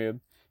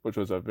animated, which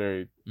was a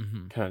very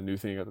Mm-hmm. kind of new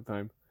thing at the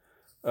time.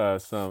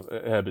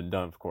 It had been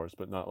done, of course,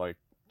 but not like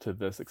to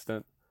this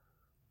extent.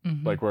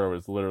 Mhm. Like where it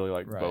was literally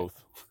like Right.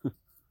 both,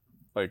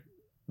 like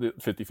the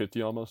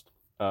 50-50 almost.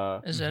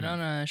 Is that Mhm. on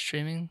a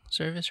streaming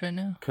service right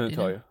now? Couldn't Do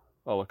tell know? you.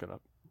 I'll look it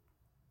up.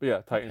 But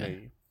yeah, Titan Okay.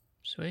 AE.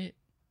 Sweet.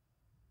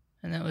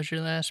 And that was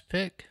your last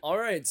pick. All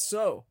right,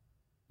 so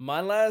my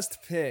last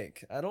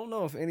pick. I don't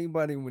know if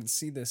anybody would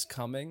see this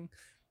coming.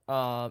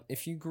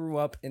 If you grew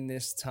up in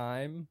this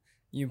time,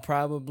 you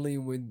probably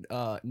would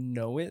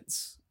know it.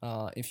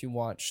 If you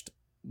watched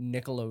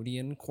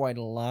Nickelodeon quite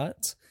a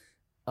lot.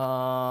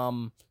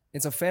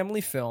 It's a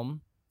family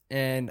film,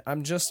 and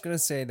I'm just gonna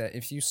say that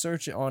if you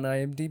search it on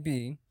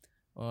IMDb,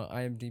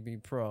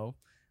 IMDb Pro,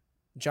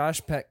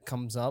 Josh Peck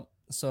comes up.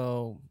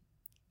 So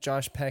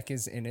Josh Peck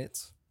is in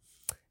it,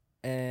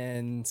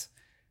 and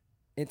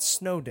it's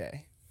Snow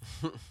Day.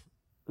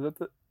 Is that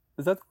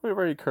the movie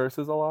where he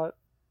curses a lot?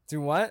 Do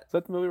what? Is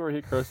that the movie where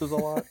he curses a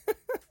lot?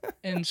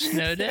 In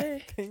Snow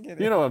Day? You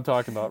know what I'm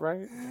talking about,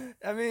 right?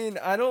 I mean,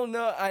 I don't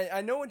know.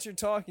 I know what you're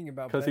talking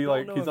about. Because but I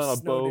don't know he's if on a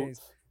Snow boat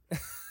Days-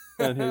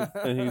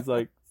 and he's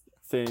like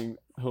saying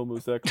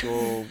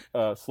homosexual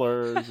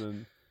slurs,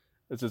 and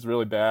it's just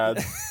really bad.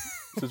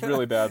 It's just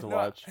really bad to No,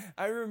 watch.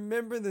 I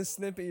remember the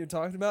snippet you're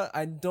talking about.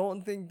 I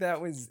don't think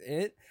that was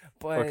it,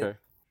 but Okay.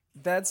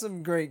 that's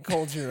some great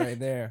culture right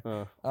there.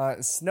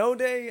 Snow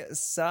Day,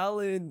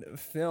 solid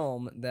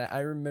film that I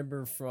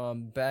remember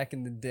from back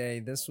in the day.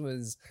 This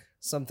was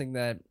something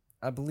that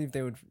I believe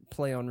they would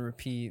play on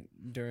repeat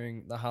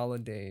during the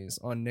holidays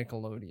on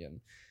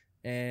Nickelodeon.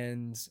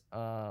 And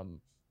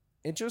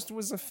it just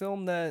was a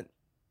film that,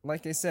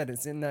 like I said,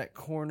 it's in that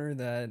corner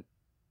that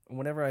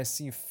whenever I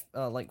see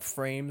like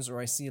frames or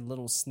I see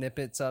little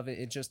snippets of it,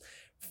 it just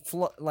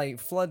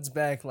floods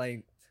back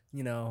like,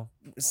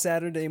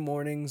 Saturday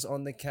mornings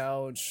on the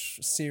couch,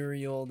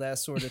 cereal, that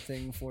sort of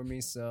thing for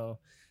me. So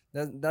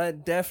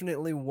that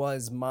definitely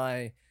was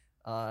my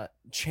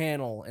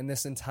channel, and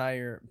this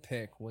entire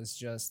pick was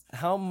just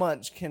how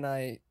much can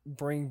I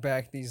bring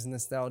back these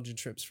nostalgia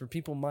trips for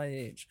people my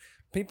age.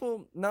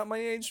 People not my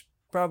age,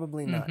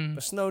 probably not. Mhm.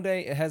 But Snow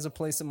Day, it has a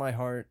place in my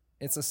heart.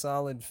 It's a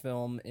solid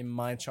film in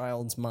my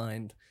child's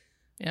mind.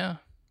 Yeah.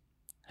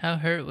 How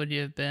hurt would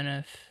you have been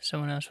if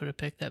someone else would have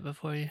picked that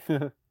before you?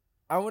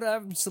 I would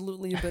have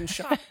absolutely been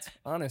shocked,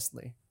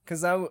 honestly,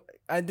 because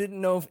I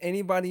didn't know if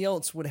anybody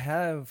else would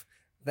have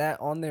that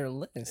on their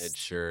list. It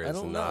sure I is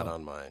don't not know.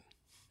 on mine.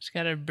 It's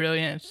got a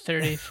brilliant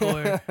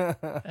 34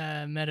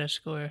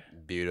 Metascore.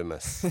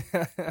 Beautimus.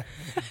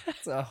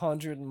 It's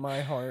 100 in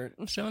my heart.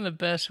 Some of the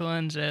best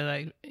ones are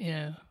like,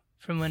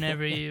 from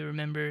whenever you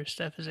remember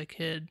stuff as a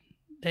kid,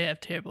 they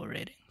have terrible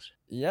ratings.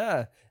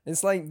 Yeah,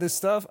 it's like the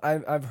stuff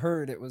I've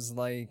heard. It was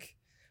like,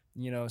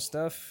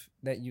 stuff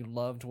that you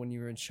loved when you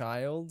were a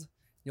child.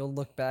 You'll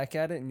look back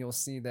at it and you'll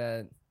see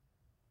that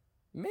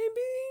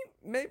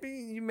maybe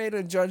you made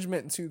a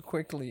judgment too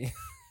quickly.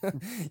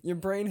 Your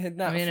brain had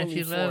not. I mean, if fully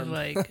you love formed.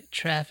 like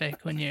Traffic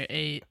when you're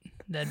 8,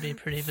 that'd be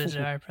pretty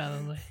bizarre,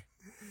 probably.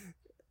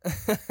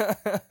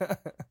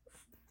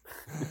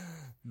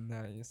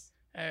 Nice.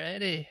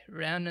 Alrighty,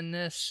 rounding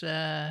this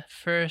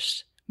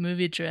first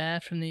movie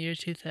draft from the year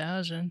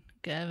 2000.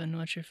 Gavin,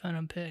 what's your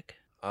final pick?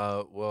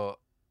 Well,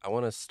 I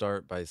want to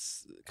start by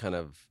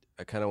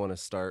I kind of want to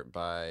start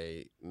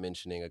by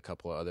mentioning a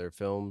couple of other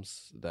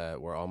films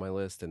that were on my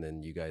list, and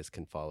then you guys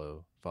can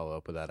follow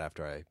up with that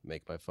after I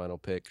make my final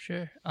pick.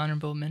 Sure,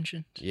 honorable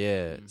mentions.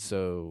 Yeah,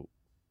 so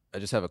I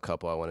just have a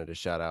couple I wanted to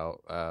shout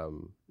out.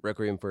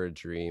 Requiem for a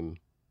Dream,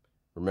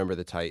 Remember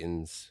the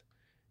Titans,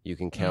 You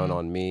Can Count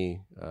on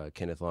Me,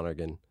 Kenneth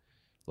Lonergan,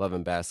 Love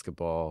and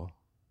Basketball,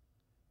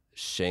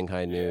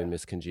 Shanghai Noon,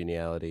 Miss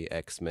Congeniality,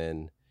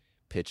 X-Men,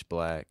 Pitch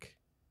Black,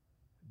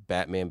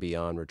 Batman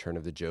Beyond, Return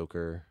of the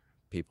Joker,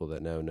 people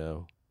that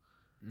know.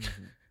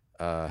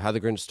 How the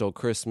Grinch Stole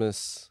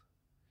Christmas,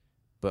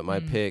 but my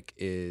pick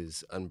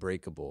is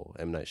Unbreakable,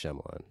 M. Night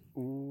Shyamalan.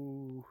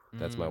 Ooh,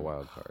 That's my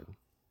wild card.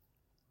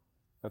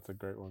 that's a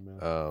great one,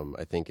 man.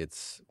 I think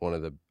it's one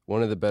of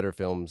the better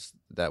films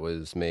that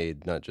was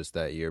made, not just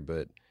that year,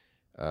 but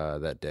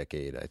that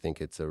decade. I think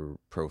it's a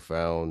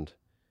profound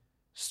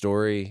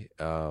story,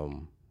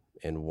 and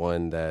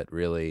one that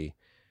really,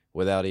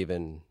 without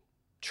even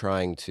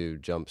trying to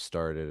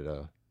jumpstart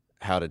it,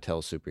 how to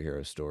tell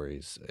superhero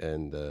stories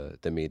and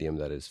the medium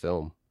that is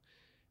film.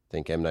 I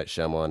think M. Night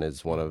Shyamalan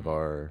is one of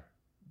our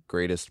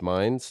greatest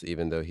minds,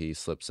 even though he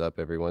slips up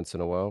every once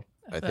in a while.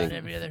 About I think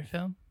every other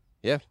film.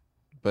 Yeah,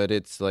 but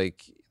it's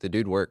like the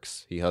dude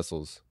works, he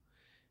hustles,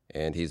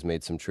 and he's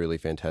made some truly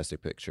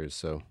fantastic pictures.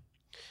 So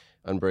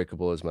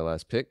Unbreakable is my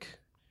last pick.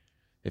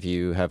 If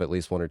you have at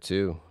least one or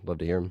two, love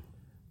to hear them.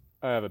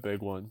 I have a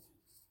big one.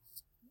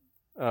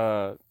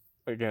 Again,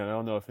 I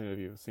don't know if any of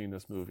you have seen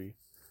this movie.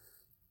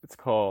 It's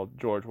called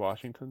George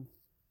Washington.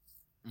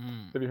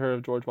 Have you heard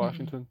of George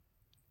Washington?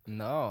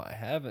 No, I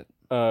haven't.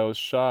 It was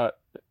shot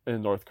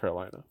in North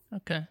Carolina.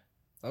 Okay.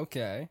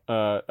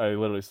 I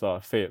literally saw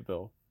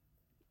Fayetteville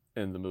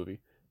in the movie,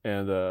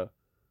 and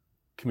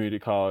Community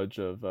College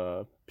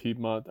of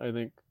Piedmont, I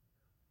think,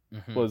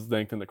 was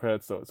linked in the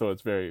credits. So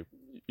it's very,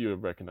 you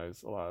would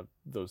recognize a lot of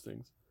those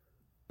things.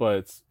 But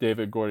it's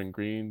David Gordon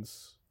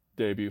Green's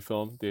debut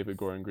film. David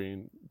Gordon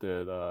Green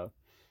did the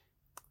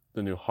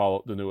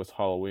newest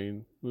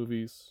Halloween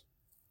movies,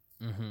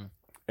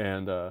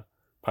 and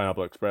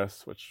Pineapple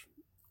Express, which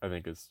I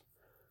think is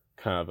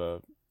kind of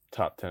a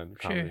top 10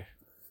 comedy.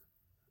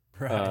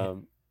 Right.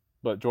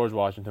 But George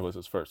Washington was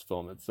his first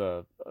film. It's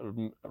a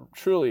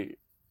truly,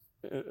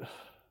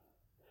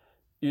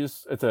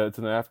 it's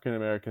an African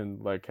American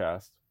like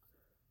cast,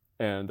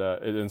 and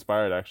it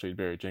inspired actually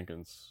Barry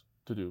Jenkins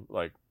to do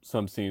like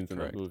some scenes in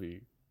that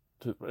movie,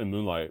 in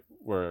Moonlight,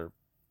 were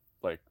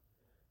like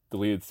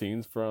deleted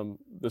scenes from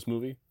this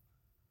movie.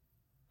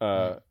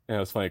 And it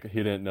was funny,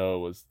 he didn't know it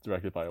was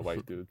directed by a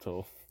white dude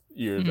till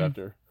years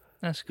after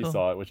That's cool. he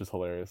saw it, which is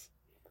hilarious.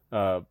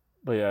 But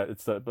yeah,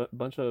 it's a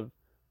bunch of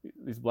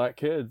these black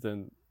kids,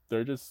 and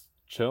they're just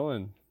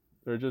chilling.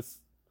 They're just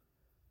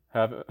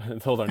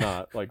until they're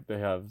not, like they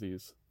have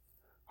these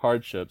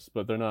hardships,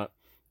 but they're not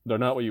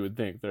what you would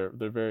think. They're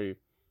very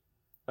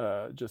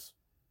just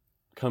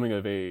coming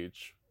of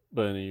age,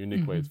 but in a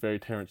unique way. It's very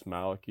Terrence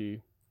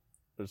Malick-y.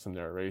 There's some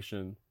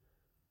narration.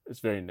 It's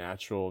very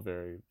natural,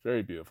 very,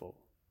 very beautiful.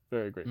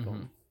 Very great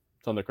film.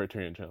 It's on the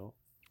Criterion Channel,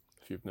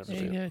 if you've never There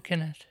seen you it. go,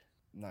 Kenneth.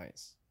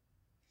 Nice.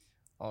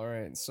 All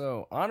right.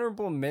 So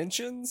honorable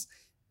mentions.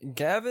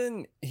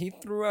 Gavin, he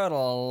threw out a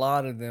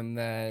lot of them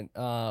that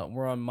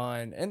were on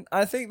mine, and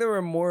I think there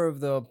were more of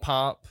the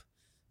pop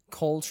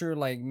culture,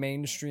 like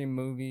mainstream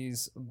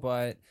movies.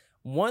 But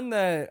one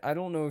that I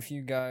don't know if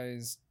you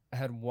guys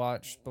had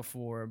watched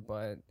before,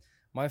 but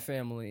my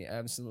family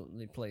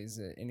absolutely plays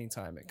it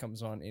anytime it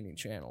comes on any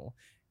channel.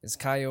 It's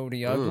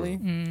Coyote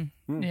Ugly.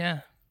 Yeah.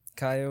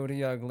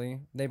 Coyote Ugly.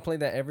 They play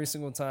that every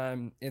single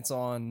time it's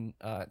on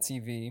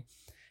TV.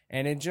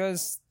 And it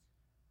just,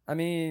 I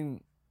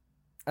mean,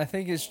 I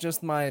think it's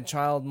just my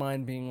child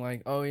mind being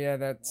like, oh yeah,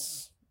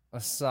 that's a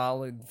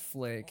solid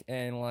flick.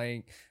 And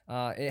like,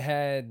 it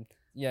had,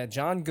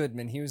 John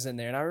Goodman, he was in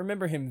there. And I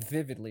remember him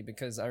vividly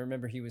because I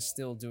remember he was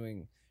still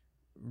doing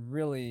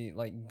really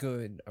like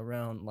good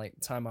around like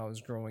time I was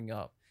growing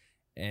up.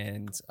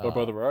 And What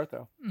Brother Where Art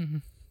Thou?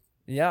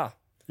 yeah.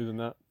 Who's in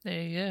that?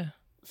 There you go.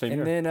 Same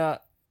And year. then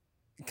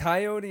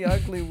Coyote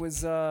Ugly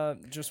was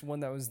just one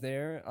that was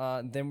there.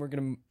 Then we're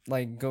gonna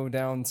like go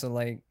down to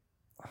like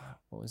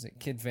what was it,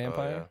 Kid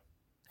Vampire?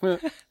 Is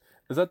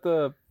that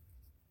the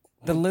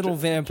The Little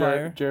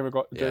Vampire. Jerry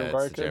Maguire. Yeah, it's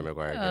the Jerry kid?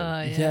 Maguire.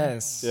 Oh, kid. yeah.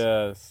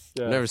 Yes.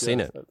 Never seen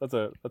it. That's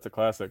a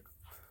classic.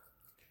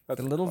 That's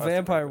The a Little classic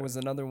Vampire right there. was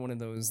another one of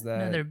those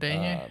that Another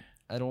banger.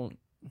 I don't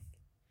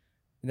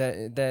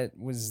that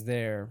was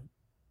there,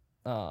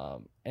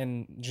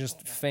 and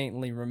just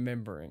faintly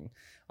remembering.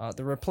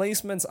 The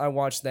Replacements, I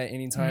watch that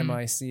anytime Mhm.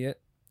 I see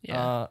it.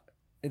 Yeah.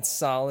 It's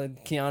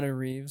solid. Keanu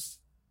Reeves.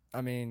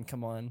 I mean,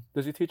 come on.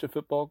 Does he teach a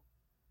football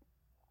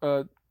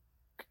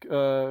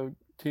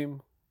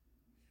team?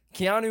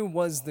 Keanu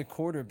was the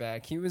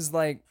quarterback. He was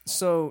like,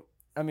 so,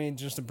 I mean,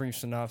 just a brief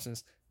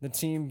synopsis. The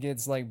team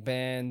gets like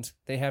banned.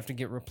 They have to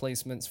get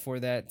replacements for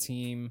that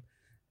team.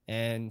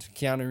 And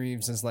Keanu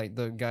Reeves is like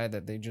the guy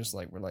that they just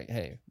like were like,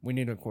 hey, we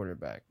need a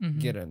quarterback. Mhm.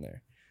 Get in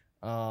there.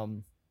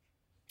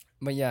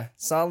 But yeah,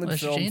 solid Was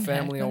film. Gene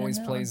Family Hackman in always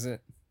that plays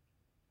it.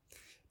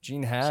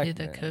 Gene Is he Hackman.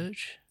 the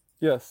coach?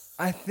 Yes.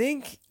 I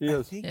think He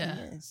is. he Yeah.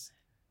 is.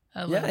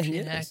 I Yeah, love he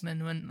Gene is.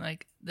 Hackman when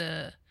like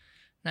the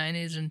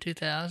 90s and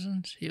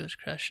 2000s. He was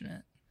crushing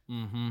it.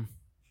 Mm-hmm.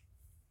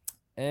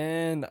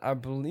 And I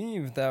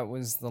believe that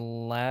was the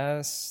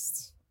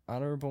last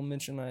honorable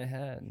mention I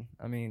had.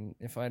 I mean,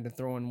 if I had to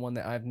throw in one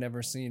that I've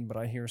never seen, but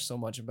I hear so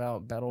much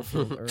about,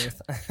 Battlefield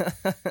Earth.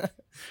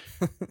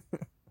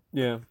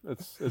 Yeah,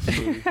 it's a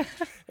movie.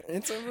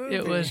 It's a movie.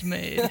 It was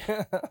made.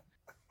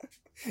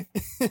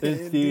 It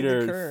did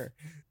theaters. occur.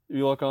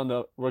 You look on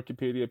the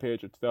Wikipedia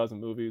page of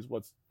 2000 movies,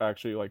 what's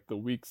actually like the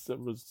weeks that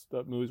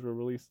movies were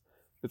released.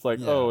 It's like,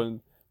 Yeah. oh,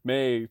 in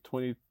May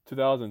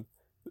 2000.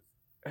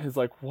 It's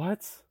like,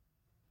 what?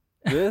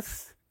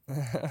 This?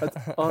 That's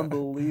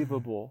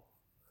unbelievable.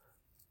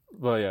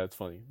 But yeah, it's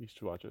funny. You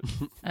should watch it.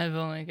 I've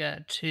only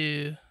got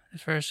two. The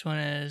first one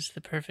is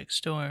The Perfect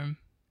Storm,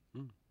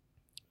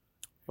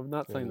 I'm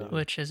not saying that.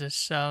 which is a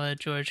solid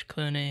George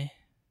Clooney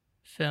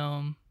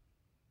film,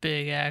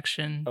 big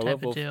action I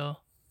type love of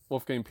deal.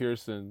 Wolfgang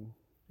Pearson,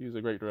 he's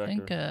a great I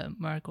director. think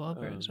Mark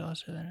Wahlberg's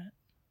also in it.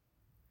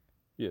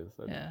 Yes.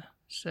 I do. Yeah,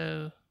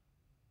 so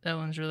that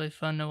one's really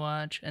fun to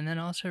watch. And then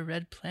also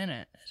Red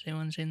Planet. Has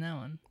anyone seen that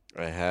one?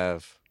 I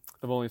have.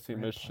 I've only seen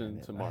Red Mission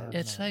Planet, to I Mars. haven't.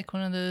 It's like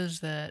one of those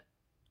that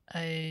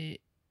I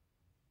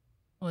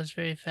was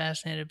very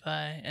fascinated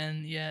by,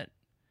 and yet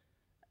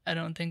I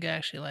don't think I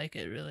actually like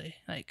it really,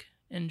 like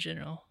in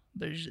general.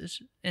 But it's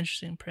an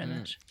interesting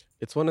premise.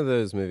 It's one of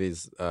those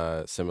movies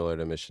similar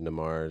to Mission to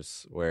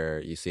Mars where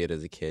you see it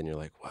as a kid and you're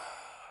like, wow.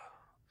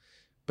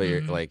 But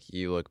you're Mhm. like,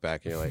 you look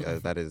back and you're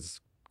like, that is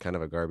kind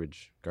of a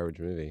garbage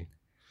movie.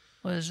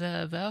 Was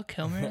Val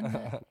Kilmer in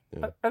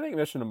that? I think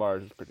Mission to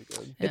Mars is pretty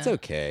good. It's Yeah.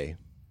 okay.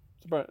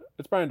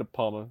 It's Brian De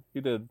Palma.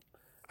 He did.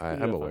 He did a I'm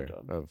fine aware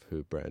job. of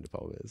who Brian De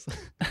Palma is.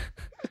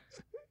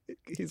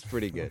 He's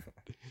pretty good.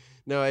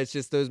 No, it's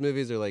just those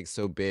movies are like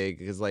so big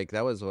because like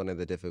that was one of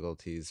the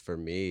difficulties for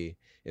me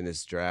in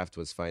this draft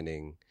was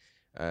finding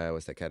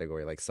what's that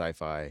category, like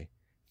sci-fi,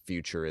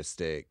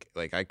 futuristic.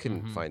 Like I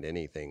couldn't Mhm. find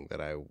anything that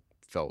I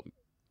felt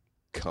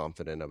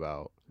confident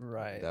about.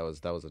 Right. That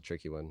was a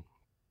tricky one.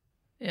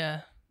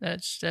 Yeah,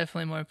 that's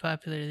definitely more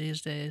popular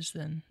these days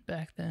than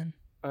back then.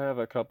 I have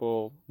a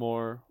couple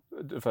more,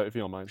 if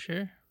you don't mind.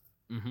 Sure.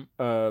 Mm-hmm.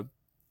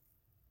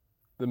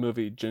 The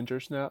movie Ginger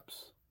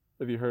Snaps.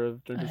 Have you heard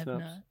of I Ginger have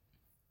Snaps? not.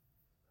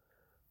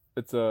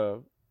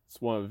 It's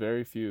one of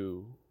very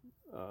few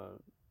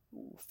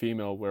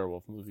female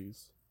werewolf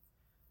movies.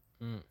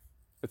 Mm.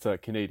 It's a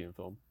Canadian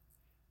film.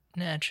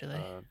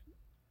 Naturally.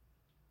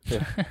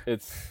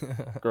 It's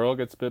girl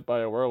gets bit by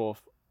a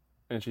werewolf,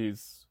 and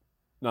she's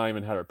not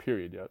even had her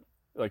period yet.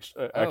 Like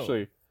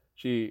actually,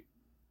 she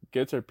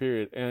gets her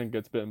period and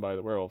gets bitten by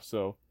the werewolf.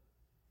 So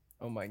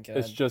Oh my god.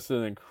 it's just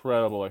an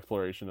incredible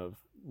exploration of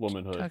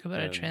womanhood. Talk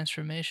about a and,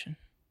 transformation.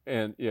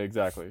 And yeah,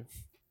 exactly.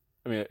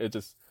 I mean,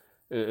 it's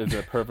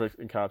a perfect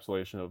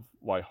encapsulation of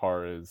why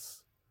horror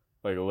is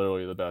like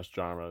literally the best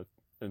genre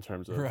in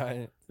terms of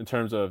Right.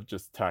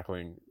 just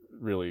tackling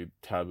really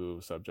taboo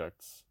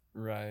subjects.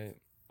 Right.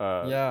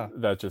 Yeah,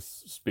 that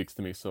just speaks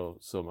to me so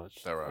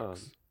much. That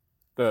rocks.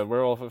 The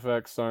werewolf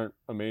effects aren't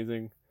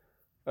amazing.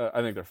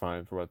 I think they're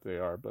fine for what they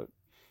are, but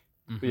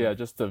yeah,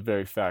 just the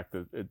very fact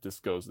that it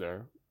just goes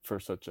there for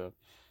such a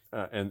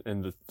and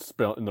in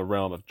the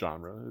realm of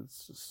genre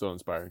is just so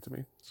inspiring to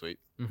me. Sweet.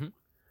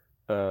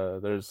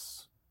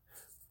 There's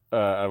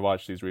I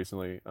watched these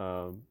recently.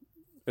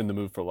 In the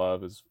Mood for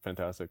Love is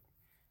fantastic.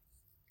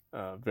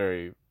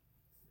 Very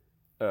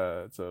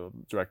it's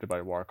directed by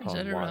Warkon. Is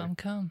that a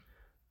rom-com?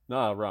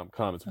 Not a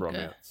rom-com, it's Okay.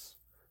 romance.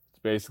 It's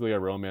basically a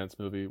romance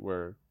movie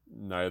where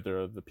neither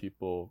of the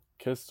people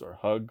kiss or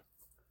hug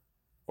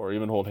or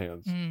even hold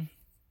hands. Mm.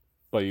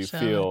 But you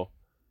Solid. feel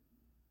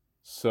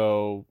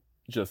so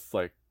just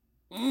like,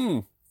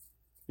 you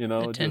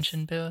know, The just-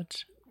 tension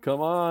builds. come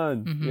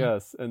on. Mhm.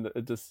 Yes. And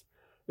it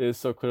is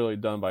so clearly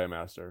done by a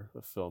master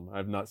of film.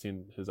 I've not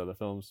seen his other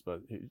films,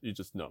 but you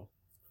just know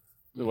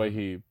the way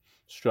he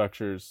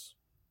structures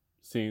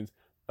scenes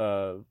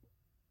and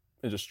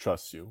just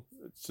trusts you.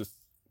 It's just,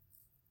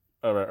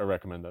 I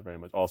recommend that very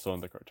much. Also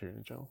on the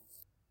Criterion Channel.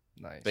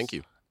 Nice. Thank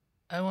you.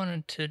 I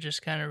wanted to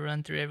just kind of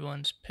run through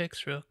everyone's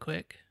picks real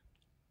quick.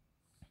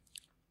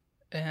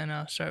 and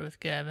I'll start with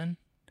Gavin.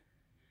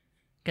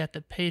 Got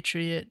The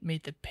Patriot,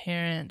 Meet the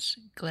Parents,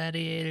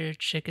 Gladiator,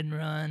 Chicken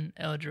Run,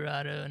 El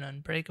Dorado, and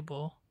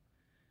Unbreakable.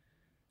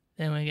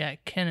 Then we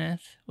got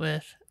Kenneth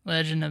with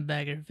Legend of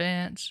Bagger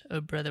Vance,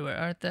 Oh Brother Where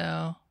Art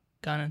Thou,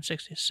 Gone in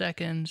 60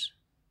 Seconds,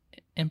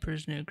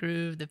 Emperor's New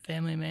Groove, The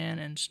Family Man,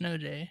 and Snow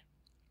Day.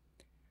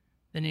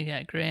 Then you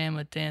got Graham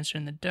with Dancer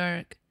in the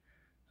Dark,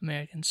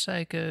 American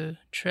Psycho,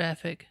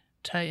 Traffic,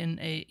 Titan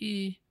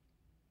AE,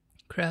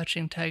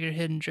 Crouching Tiger,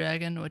 Hidden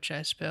Dragon, which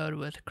I spelled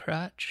with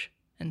crotch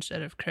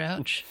instead of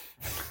crouch.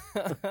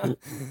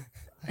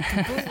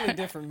 Completely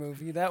different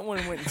movie. That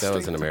one went. That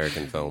was an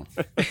American film.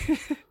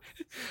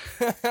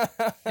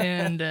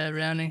 And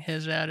rounding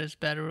his out is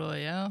Battle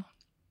Royale.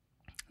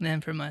 And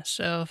then for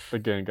myself,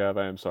 Again, Gav,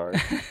 I am sorry.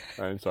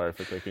 I am sorry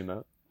for taking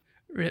that.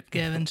 rip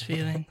Gavin's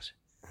feelings.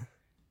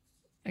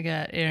 I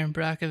got Aaron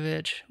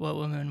Brockovich, What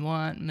Women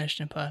Want,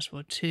 Mission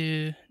Impossible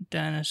 2,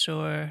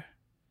 Dinosaur,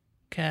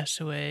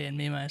 Castaway, and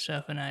Me,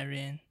 Myself, and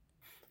Irene.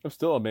 I'm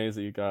still amazed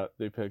that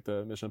they picked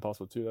Mission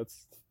Impossible 2.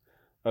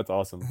 That's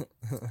awesome.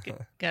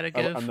 Gotta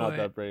go I'm for not it.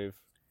 that brave.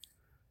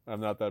 I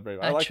like the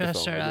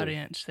trust film. our I do.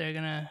 audience. They're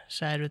gonna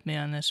side with me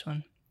on this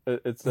one.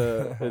 It's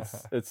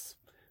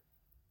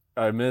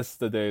I miss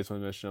the days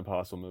when Mission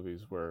Impossible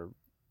movies were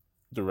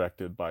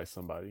directed by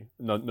somebody.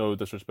 No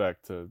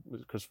disrespect to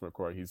Christopher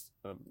McQuarrie, he's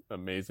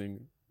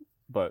amazing,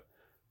 but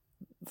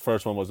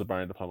first one was a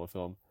Brian De Palma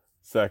film.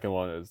 Second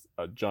one is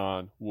a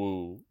John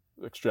Woo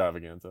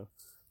extravaganza,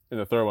 and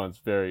the third one's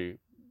very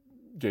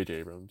J.J.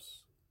 Abrams.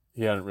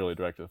 He hadn't really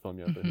directed a film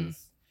yet, but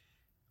his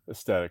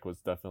aesthetic was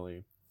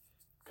definitely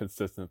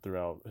consistent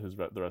throughout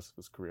the rest of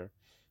his career.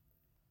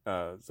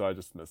 So I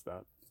just miss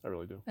that. I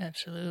really do.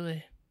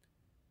 Absolutely.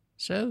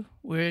 So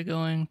we're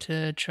going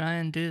to try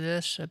and do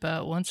this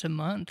about once a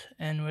month,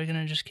 and we're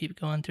going to just keep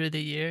going through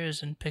the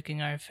years and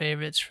picking our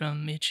favorites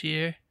from each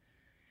year.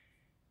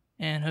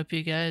 And hope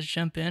you guys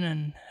jump in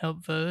and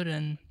help vote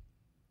and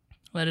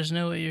let us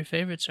know what your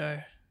favorites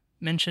are.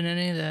 Mention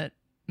any that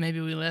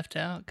maybe we left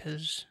out,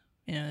 because,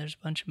 there's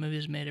a bunch of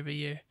movies made every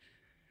year.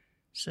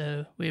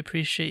 So we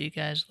appreciate you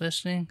guys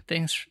listening.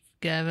 Thanks,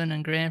 Gavin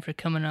and Grant, for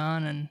coming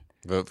on and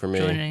Vote for me.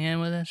 joining in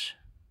with us.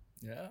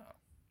 Yeah.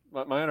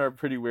 Mine are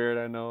pretty weird.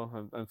 I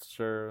know. I'm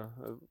sure.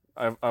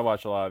 I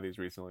watched a lot of these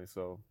recently,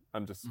 so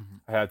I'm just.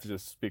 I had to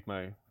just speak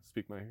my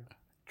truth.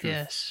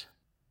 Yes.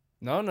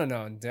 No,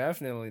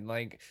 definitely.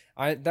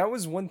 That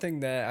was one thing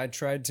that I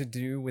tried to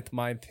do with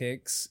my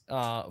picks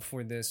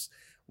for this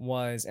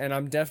was, and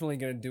I'm definitely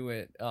going to do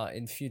it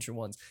in future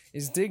ones,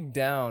 is dig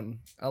down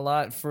a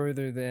lot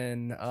further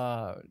than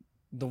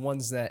the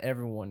ones that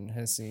everyone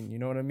has seen. You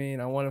know what I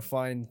mean? I want to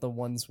find the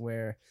ones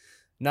where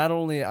not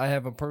only I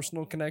have a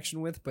personal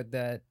connection with, but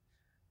that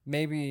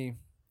maybe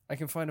I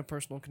can find a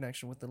personal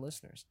connection with the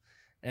listeners.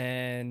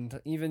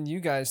 And even you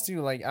guys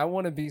too. I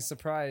want to be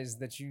surprised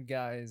that you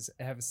guys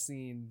have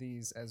seen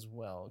these as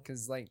well,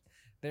 because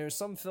there are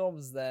some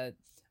films that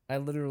I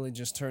literally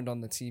just turned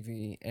on the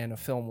TV and a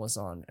film was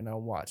on and I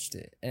watched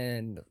it,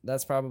 and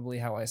that's probably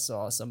how I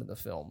saw some of the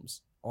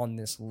films on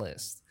this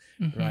list,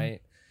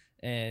 right?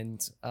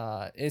 And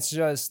it's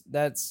just,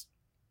 that's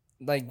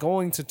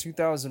going to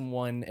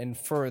 2001 and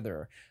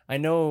further. I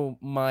know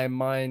my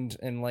mind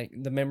and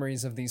the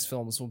memories of these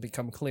films will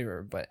become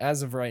clearer, but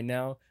as of right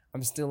now,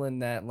 I'm still in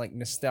that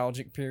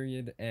nostalgic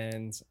period,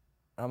 and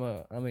I'm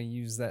a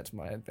use that to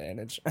my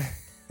advantage.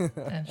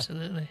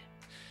 Absolutely.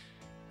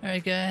 All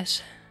right,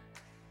 guys.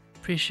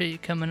 Appreciate you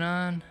coming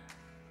on.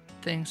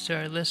 Thanks to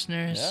our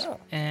listeners. Yeah.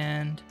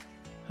 And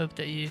hope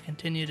that you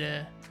continue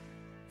to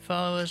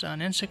follow us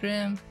on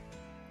Instagram.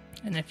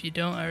 And if you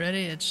don't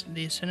already, it's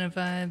the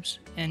Cinevibes.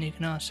 And you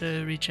can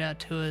also reach out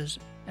to us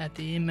at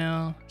the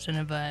email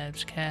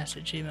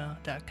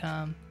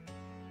cinevibescast@gmail.com.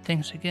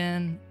 Thanks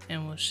again,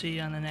 and we'll see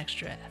you on the next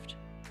draft.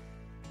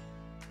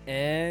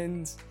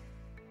 And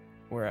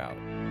we're out.